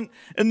wasn't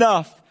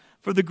enough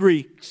for the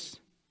Greeks.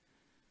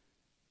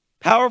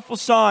 Powerful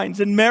signs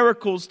and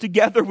miracles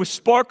together with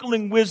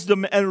sparkling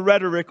wisdom and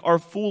rhetoric are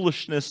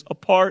foolishness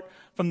apart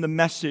from the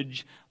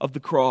message of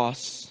the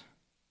cross.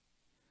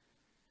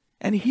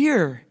 And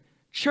here,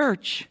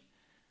 church,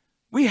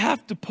 we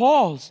have to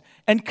pause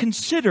and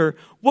consider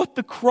what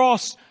the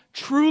cross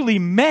truly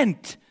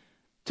meant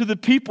to the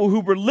people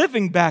who were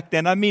living back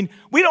then. I mean,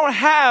 we don't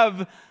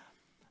have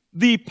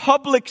the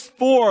public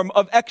form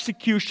of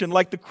execution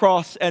like the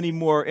cross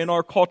anymore in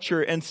our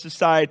culture and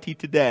society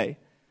today.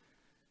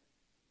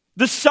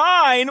 The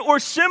sign or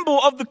symbol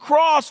of the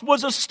cross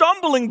was a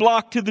stumbling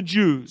block to the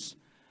Jews.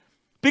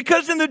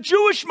 Because in the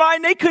Jewish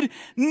mind, they could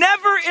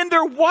never in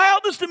their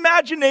wildest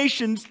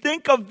imaginations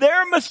think of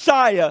their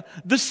Messiah,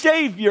 the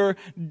Savior,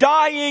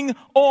 dying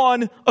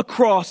on a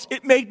cross.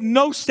 It made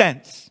no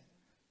sense.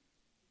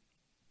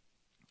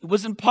 It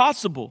was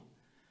impossible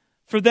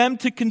for them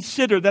to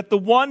consider that the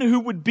one who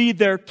would be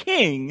their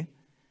king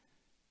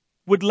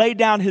would lay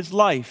down his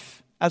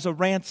life as a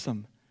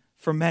ransom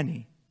for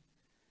many.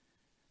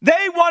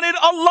 They wanted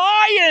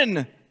a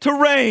lion to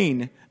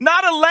reign,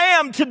 not a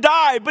lamb to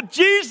die, but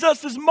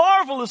Jesus is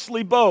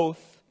marvelously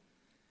both.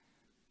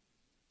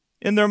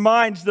 In their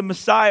minds, the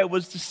Messiah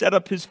was to set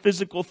up his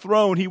physical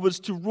throne. He was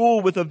to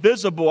rule with a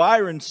visible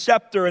iron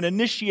scepter and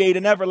initiate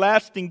an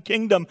everlasting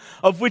kingdom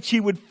of which he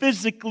would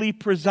physically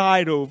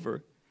preside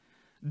over.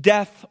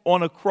 Death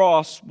on a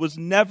cross was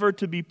never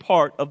to be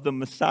part of the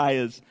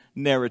Messiah's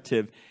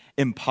narrative.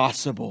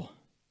 Impossible.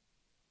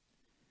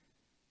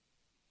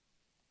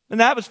 And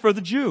that was for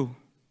the Jew.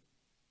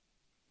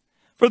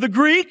 For the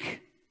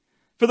Greek,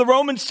 for the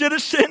Roman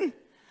citizen,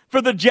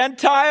 for the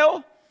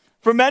Gentile,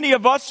 for many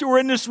of us who were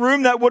in this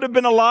room that would have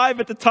been alive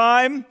at the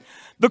time,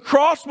 the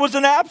cross was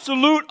an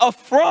absolute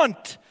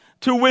affront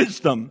to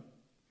wisdom.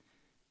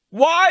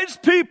 Wise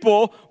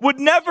people would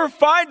never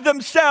find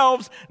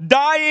themselves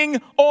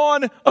dying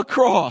on a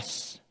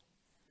cross.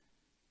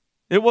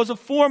 It was a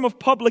form of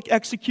public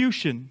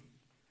execution.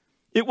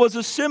 It was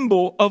a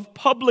symbol of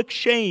public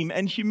shame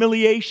and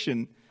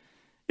humiliation.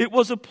 It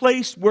was a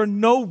place where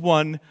no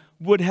one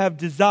would have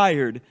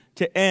desired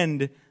to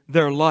end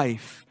their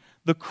life.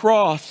 The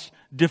cross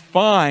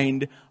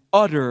defined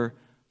utter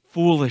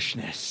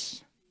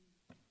foolishness.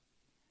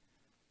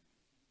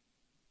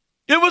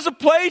 It was a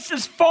place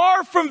as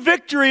far from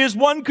victory as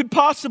one could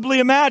possibly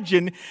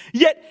imagine.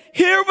 Yet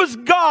here was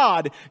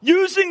God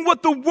using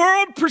what the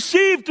world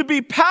perceived to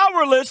be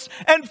powerless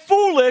and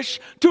foolish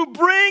to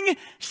bring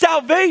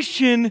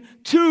salvation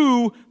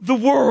to the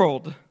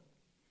world.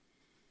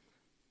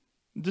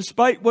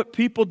 Despite what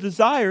people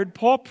desired,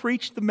 Paul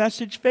preached the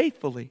message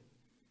faithfully.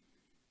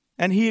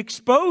 And he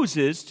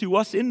exposes to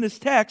us in this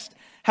text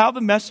how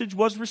the message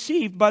was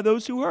received by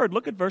those who heard.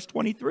 Look at verse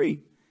 23.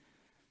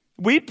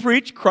 We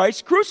preach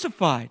Christ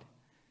crucified.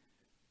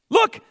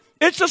 Look,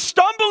 it's a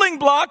stumbling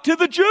block to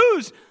the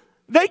Jews.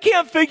 They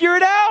can't figure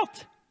it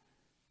out.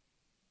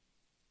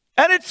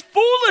 And it's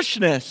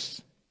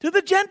foolishness to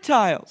the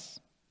Gentiles.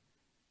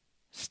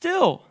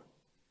 Still,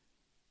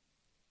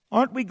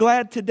 aren't we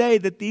glad today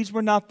that these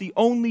were not the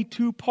only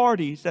two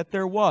parties that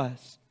there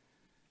was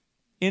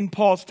in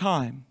Paul's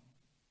time?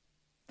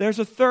 There's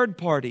a third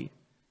party.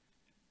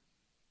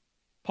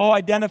 Paul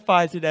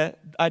identifies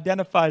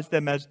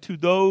them as to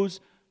those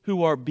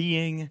who are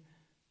being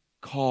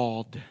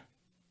called.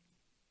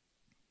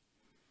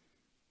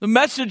 The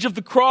message of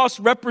the cross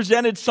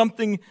represented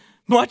something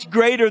much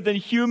greater than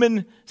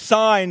human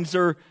signs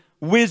or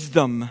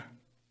wisdom.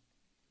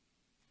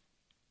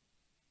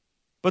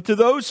 But to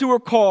those who are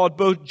called,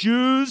 both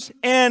Jews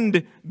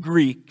and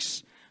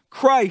Greeks,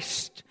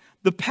 Christ,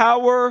 the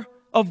power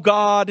of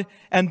God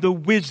and the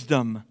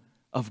wisdom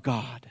of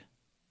God.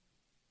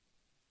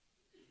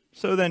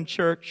 So then,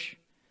 church,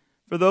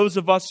 for those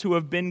of us who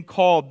have been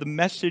called, the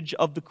message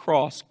of the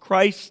cross,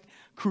 Christ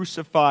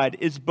crucified,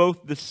 is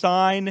both the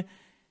sign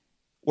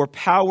or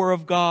power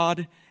of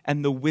God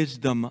and the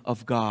wisdom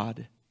of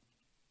God.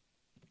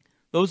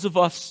 Those of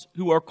us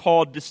who are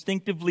called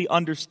distinctively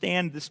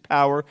understand this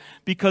power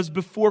because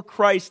before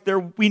Christ,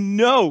 we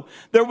know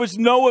there was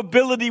no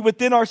ability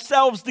within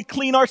ourselves to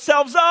clean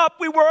ourselves up.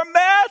 We were a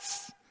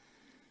mess.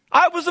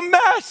 I was a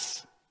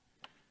mess.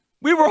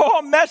 We were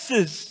all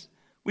messes.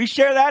 We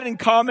share that in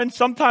common.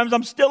 Sometimes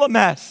I'm still a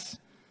mess.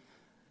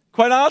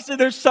 Quite honestly,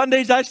 there's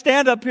Sundays I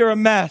stand up here a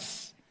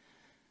mess.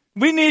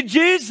 We need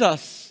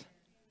Jesus.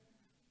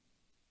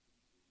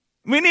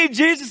 We need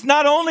Jesus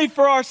not only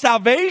for our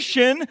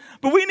salvation,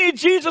 but we need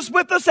Jesus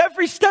with us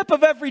every step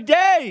of every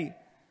day.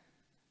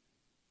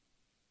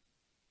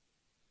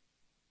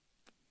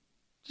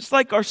 Just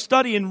like our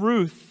study in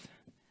Ruth,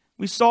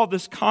 we saw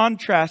this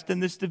contrast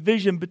and this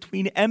division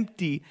between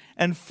empty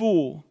and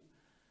full.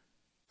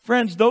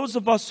 Friends, those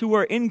of us who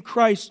are in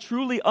Christ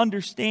truly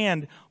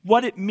understand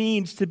what it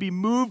means to be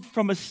moved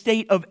from a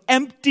state of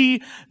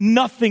empty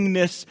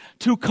nothingness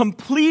to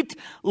complete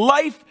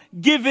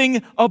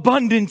life-giving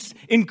abundance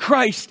in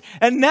Christ.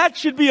 And that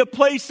should be a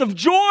place of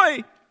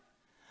joy,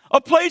 a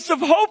place of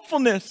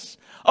hopefulness,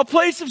 a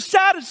place of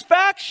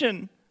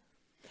satisfaction.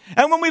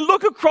 And when we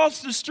look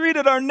across the street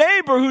at our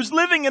neighbor who's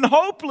living in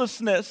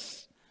hopelessness,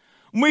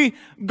 we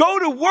go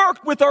to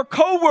work with our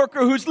coworker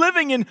who's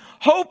living in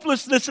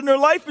hopelessness and their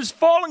life is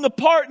falling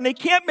apart and they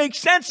can't make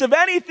sense of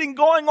anything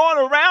going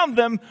on around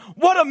them.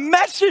 What a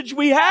message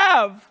we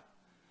have.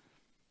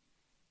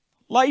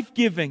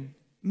 Life-giving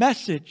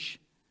message.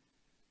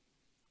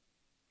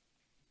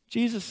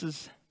 Jesus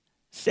has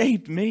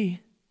saved me.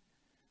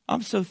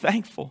 I'm so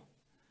thankful.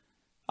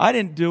 I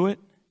didn't do it.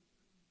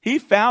 He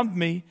found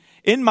me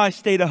in my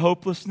state of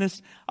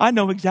hopelessness. I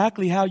know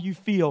exactly how you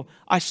feel.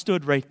 I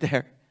stood right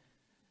there.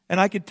 And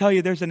I can tell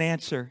you there's an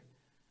answer.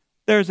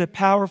 There's a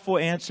powerful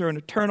answer, an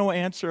eternal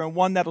answer, and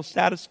one that'll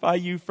satisfy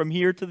you from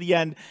here to the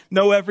end.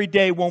 No, every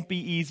day won't be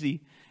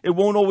easy. It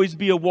won't always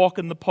be a walk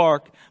in the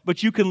park,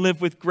 but you can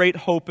live with great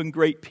hope and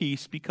great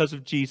peace because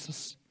of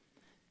Jesus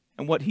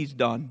and what He's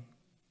done.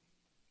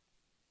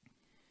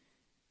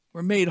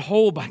 We're made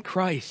whole by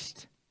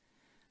Christ.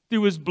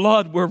 Through His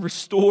blood, we're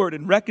restored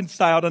and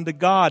reconciled unto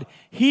God.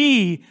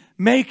 He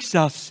makes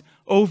us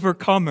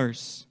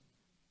overcomers.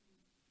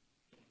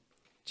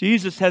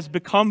 Jesus has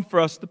become for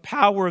us the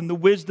power and the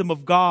wisdom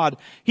of God.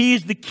 He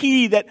is the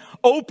key that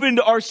opened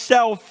our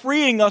cell,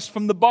 freeing us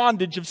from the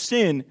bondage of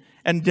sin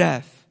and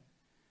death.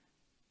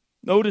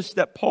 Notice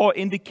that Paul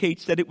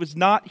indicates that it was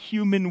not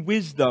human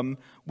wisdom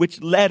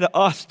which led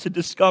us to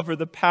discover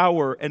the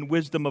power and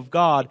wisdom of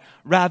God.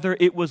 Rather,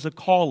 it was a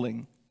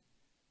calling.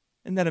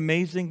 Isn't that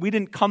amazing? We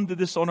didn't come to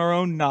this on our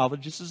own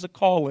knowledge. This is a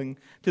calling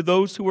to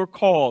those who are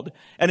called.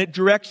 And it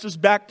directs us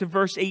back to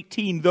verse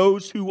 18,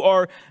 those who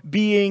are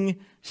being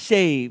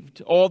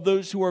saved. All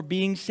those who are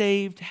being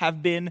saved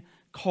have been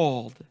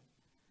called.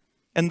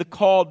 And the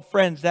called,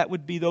 friends, that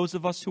would be those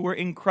of us who are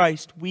in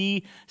Christ.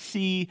 We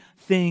see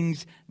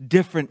things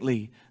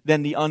differently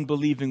than the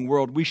unbelieving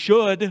world. We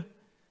should.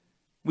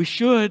 We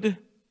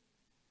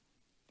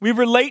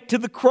relate to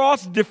the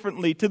cross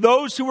differently. To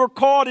those who are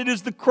called, it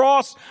is the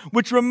cross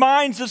which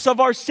reminds us of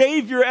our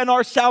Savior and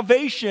our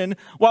salvation,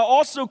 while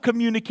also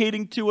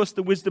communicating to us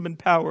the wisdom and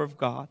power of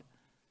God.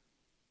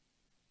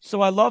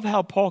 So I love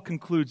how Paul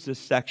concludes this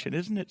section.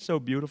 Isn't it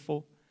so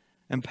beautiful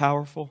and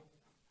powerful?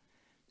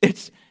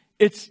 It's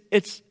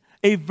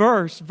a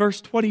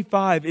verse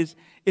 25,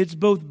 it's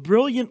both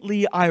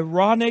brilliantly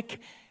ironic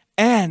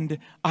and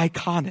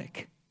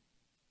iconic.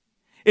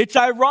 It's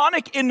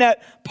ironic in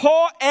that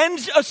Paul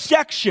ends a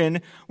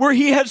section where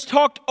he has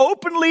talked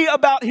openly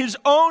about his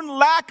own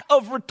lack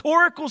of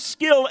rhetorical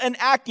skill and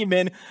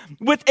acumen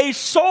with a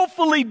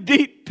soulfully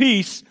deep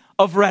piece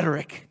of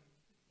rhetoric.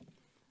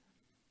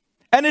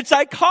 And it's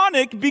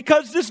iconic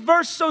because this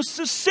verse so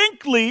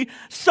succinctly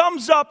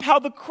sums up how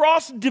the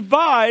cross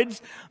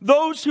divides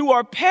those who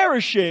are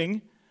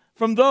perishing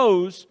from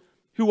those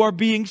who are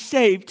being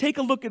saved. Take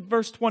a look at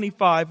verse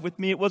 25 with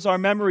me. It was our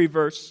memory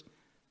verse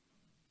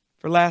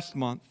for last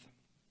month.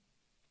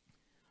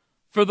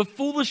 For the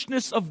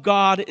foolishness of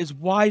God is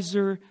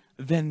wiser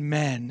than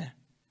men,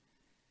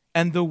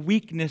 and the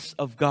weakness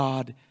of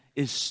God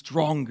is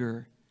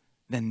stronger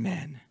than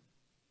men.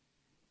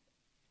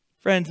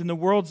 Friends, in the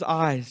world's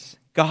eyes,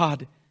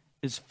 God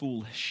is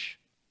foolish.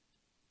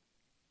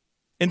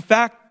 In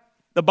fact,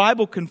 the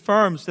Bible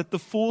confirms that the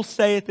fool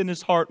saith in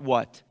his heart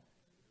what?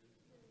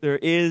 There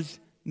is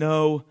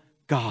no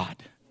God.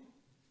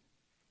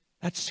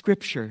 That's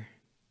Scripture.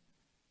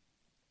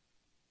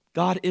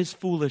 God is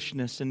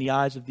foolishness in the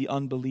eyes of the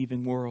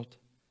unbelieving world.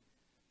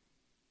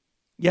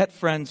 Yet,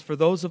 friends, for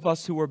those of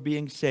us who are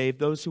being saved,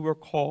 those who are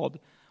called,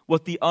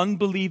 what the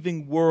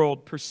unbelieving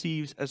world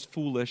perceives as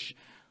foolish,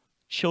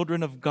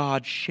 children of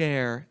God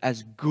share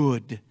as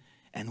good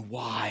and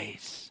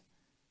wise,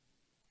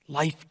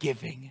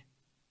 life-giving.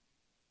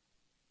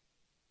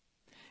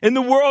 In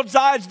the world's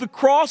eyes, the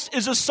cross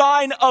is a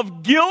sign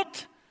of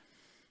guilt.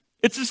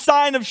 It's a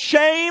sign of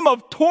shame,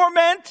 of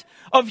torment,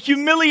 of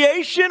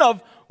humiliation,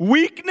 of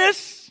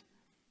weakness.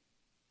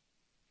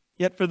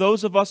 Yet for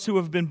those of us who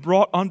have been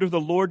brought under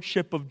the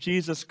lordship of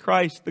Jesus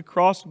Christ, the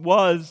cross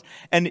was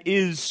and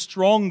is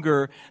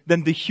stronger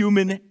than the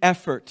human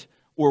effort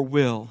or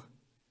will.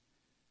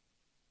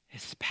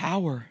 It's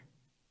power.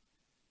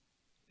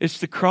 It's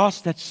the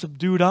cross that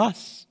subdued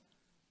us.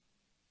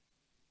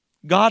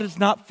 God is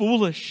not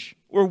foolish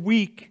or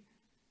weak,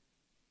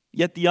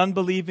 yet the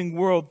unbelieving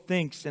world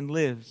thinks and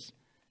lives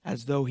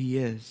as though he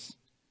is.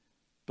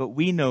 But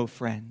we know,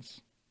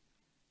 friends,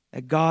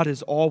 that God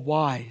is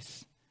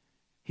all-wise.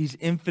 He's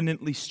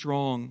infinitely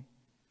strong.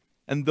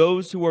 And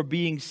those who are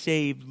being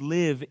saved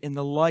live in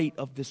the light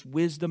of this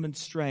wisdom and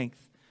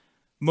strength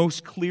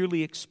most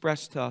clearly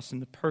expressed to us in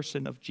the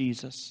person of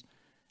Jesus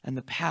and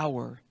the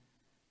power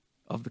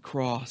of the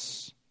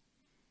cross.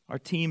 Our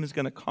team is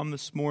going to come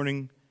this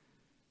morning.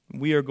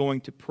 We are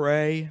going to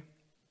pray.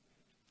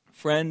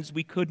 Friends,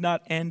 we could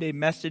not end a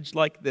message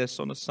like this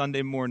on a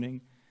Sunday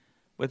morning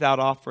without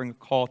offering a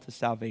call to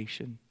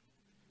salvation.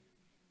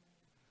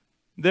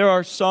 There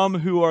are some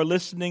who are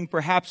listening,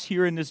 perhaps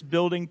here in this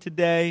building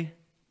today.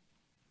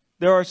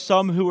 There are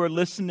some who are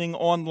listening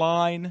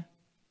online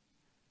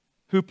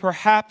who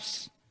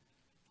perhaps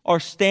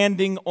are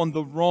standing on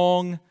the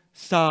wrong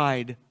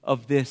side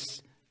of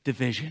this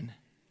division.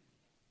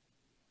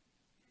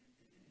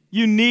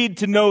 You need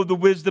to know the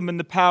wisdom and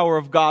the power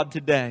of God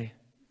today.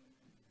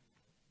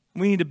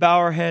 We need to bow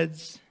our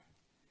heads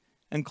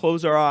and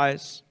close our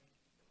eyes.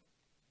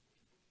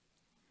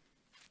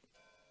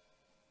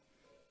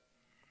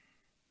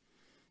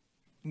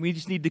 We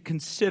just need to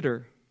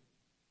consider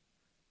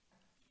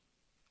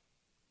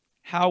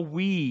how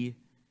we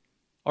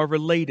are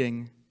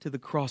relating to the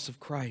cross of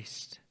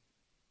Christ.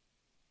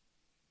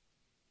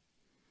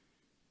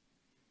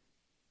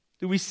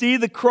 Do we see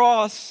the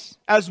cross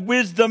as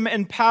wisdom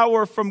and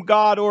power from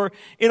God, or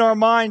in our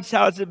minds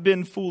has it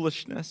been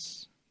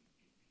foolishness?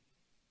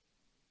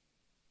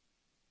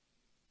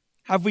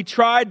 Have we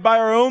tried by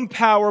our own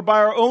power, by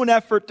our own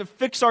effort to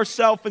fix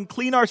ourselves and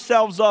clean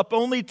ourselves up,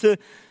 only to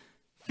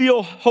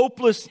feel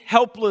hopeless,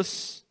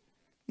 helpless,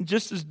 and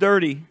just as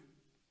dirty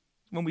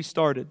when we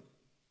started?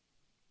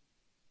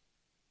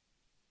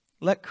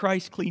 Let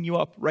Christ clean you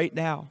up right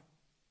now.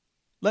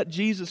 Let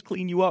Jesus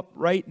clean you up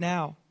right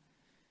now.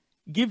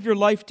 Give your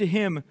life to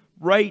Him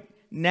right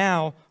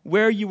now,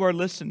 where you are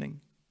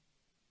listening.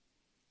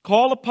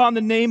 Call upon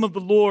the name of the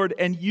Lord,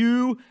 and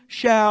you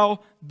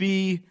shall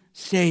be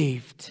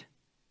saved.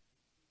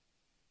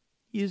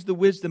 He is the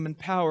wisdom and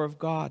power of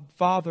God.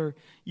 Father,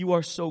 you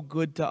are so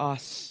good to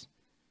us.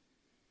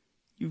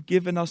 You've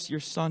given us your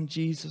Son,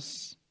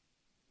 Jesus.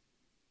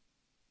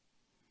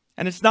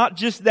 And it's not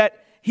just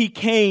that He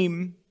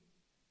came.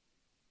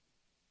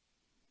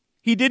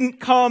 He didn't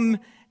come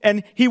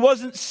and He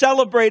wasn't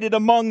celebrated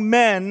among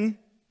men.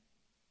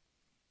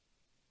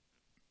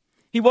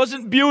 He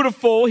wasn't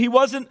beautiful. He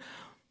wasn't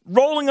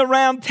rolling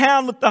around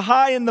town with the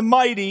high and the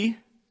mighty.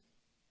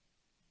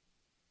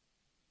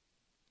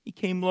 He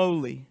came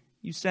lowly.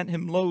 You sent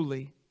Him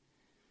lowly.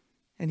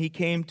 And He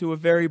came to a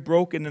very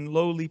broken and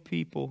lowly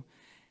people.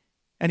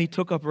 And He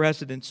took up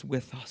residence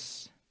with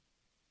us.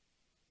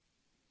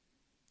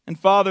 And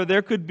Father,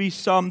 there could be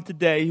some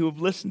today who have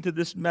listened to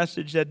this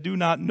message that do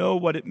not know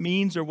what it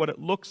means or what it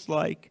looks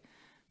like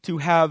to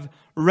have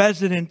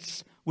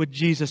residence with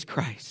Jesus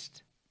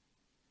Christ.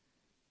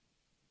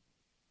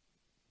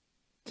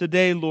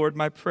 Today, Lord,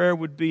 my prayer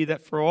would be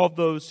that for all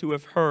those who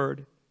have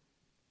heard,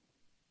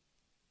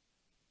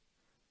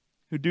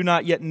 who do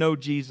not yet know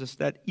Jesus,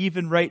 that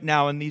even right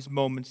now in these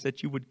moments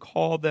that you would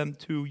call them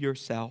to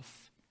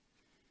yourself.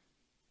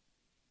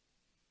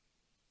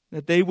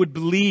 That they would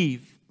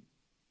believe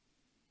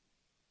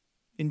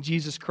in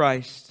Jesus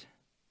Christ.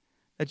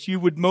 That you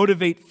would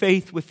motivate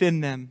faith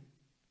within them.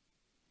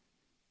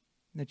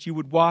 That you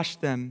would wash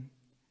them,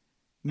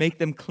 make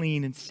them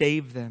clean, and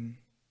save them.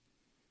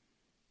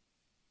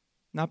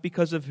 Not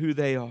because of who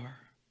they are,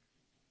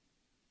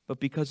 but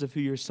because of who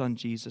your Son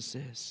Jesus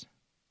is.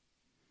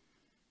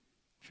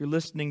 If you're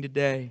listening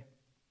today,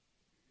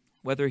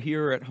 whether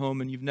here or at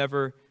home, and you've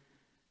never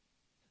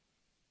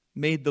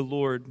made the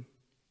Lord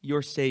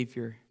your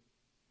Savior,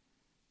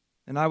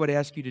 then I would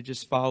ask you to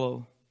just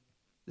follow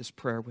this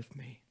prayer with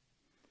me.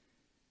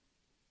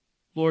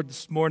 Lord,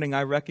 this morning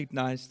I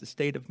recognize the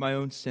state of my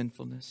own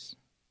sinfulness.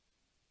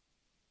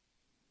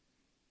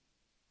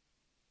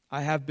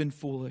 I have been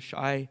foolish.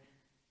 I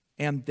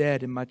am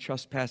dead in my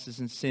trespasses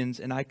and sins,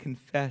 and I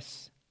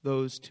confess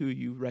those to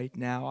you right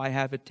now. I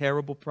have a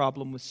terrible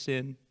problem with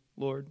sin,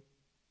 Lord.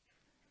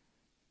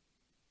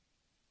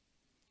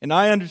 And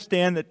I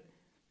understand that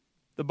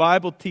the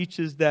Bible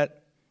teaches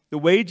that the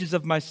wages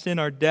of my sin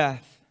are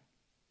death.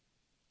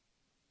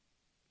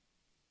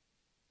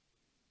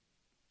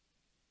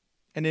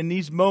 And in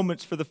these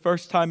moments, for the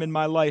first time in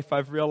my life,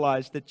 I've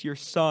realized that your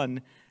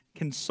Son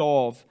can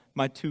solve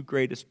my two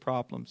greatest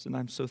problems, and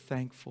I'm so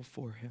thankful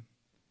for Him.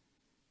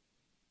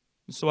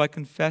 And so I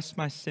confess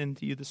my sin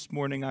to you this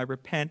morning. I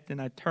repent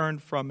and I turn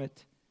from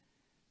it.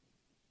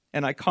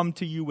 And I come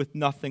to you with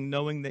nothing,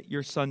 knowing that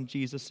your Son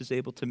Jesus is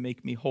able to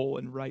make me whole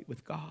and right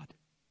with God.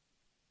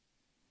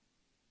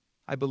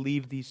 I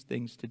believe these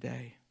things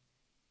today.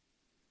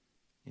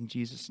 In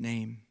Jesus'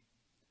 name,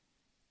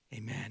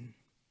 amen.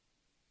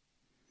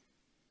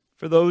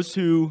 For those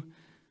who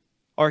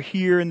are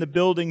here in the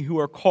building who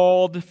are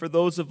called, for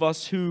those of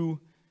us who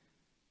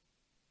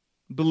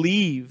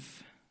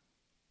believe,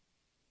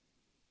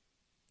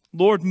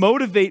 Lord,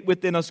 motivate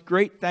within us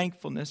great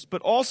thankfulness,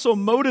 but also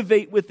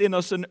motivate within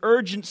us an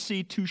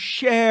urgency to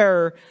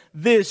share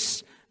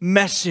this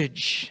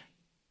message.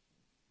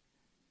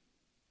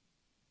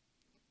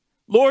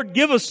 Lord,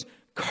 give us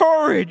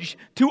courage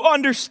to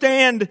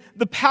understand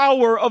the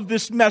power of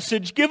this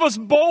message. Give us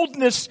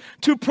boldness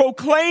to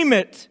proclaim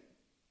it.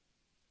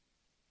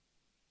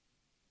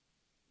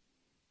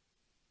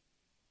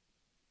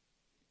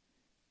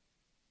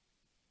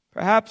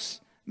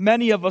 Perhaps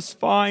many of us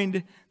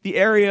find the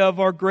area of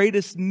our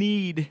greatest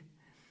need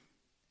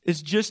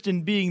is just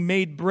in being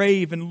made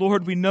brave. And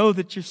Lord, we know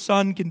that your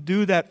Son can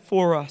do that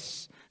for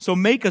us. So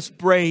make us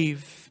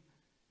brave.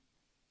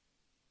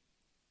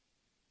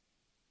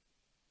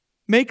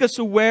 Make us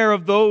aware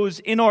of those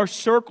in our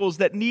circles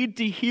that need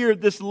to hear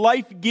this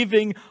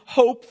life-giving,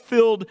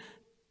 hope-filled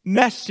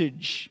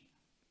message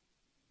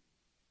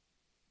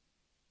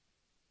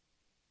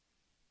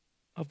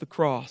of the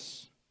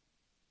cross.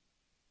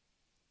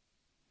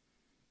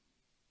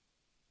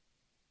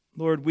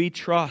 Lord, we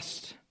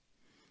trust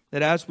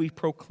that as we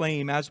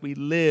proclaim, as we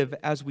live,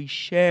 as we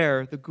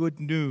share the good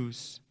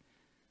news,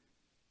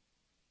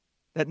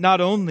 that not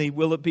only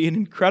will it be an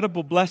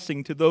incredible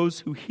blessing to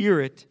those who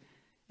hear it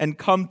and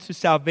come to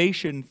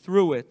salvation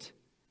through it,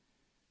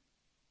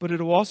 but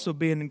it will also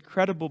be an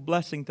incredible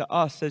blessing to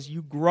us as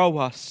you grow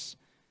us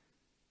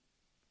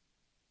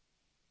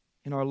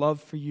in our love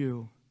for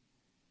you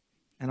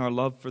and our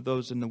love for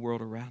those in the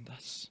world around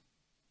us.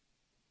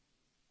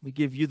 We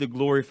give you the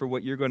glory for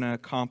what you're going to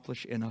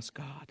accomplish in us,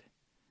 God.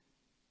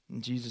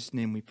 In Jesus'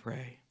 name we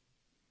pray.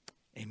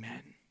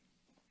 Amen.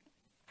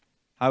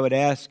 I would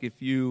ask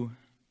if you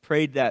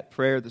prayed that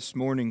prayer this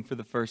morning for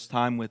the first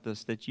time with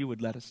us, that you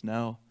would let us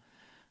know.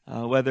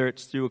 Whether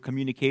it's through a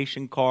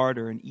communication card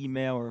or an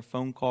email or a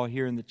phone call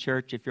here in the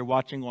church. If you're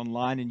watching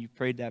online and you've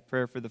prayed that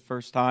prayer for the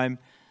first time,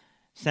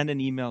 send an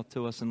email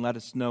to us and let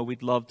us know.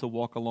 We'd love to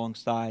walk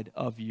alongside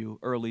of you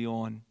early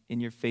on in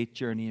your faith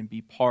journey and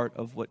be part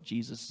of what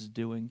Jesus is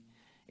doing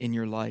in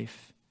your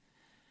life.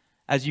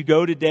 As you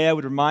go today, I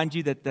would remind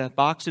you that the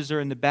boxes are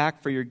in the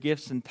back for your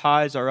gifts and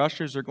tithes. Our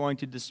ushers are going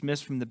to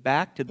dismiss from the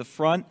back to the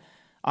front.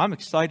 I'm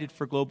excited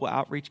for Global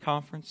Outreach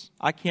Conference.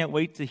 I can't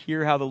wait to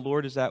hear how the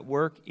Lord is at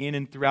work in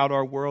and throughout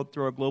our world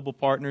through our global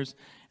partners.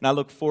 And I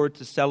look forward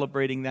to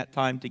celebrating that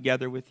time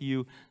together with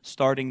you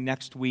starting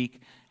next week.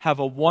 Have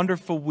a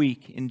wonderful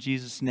week in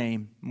Jesus'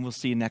 name. And we'll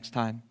see you next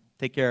time.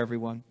 Take care,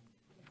 everyone.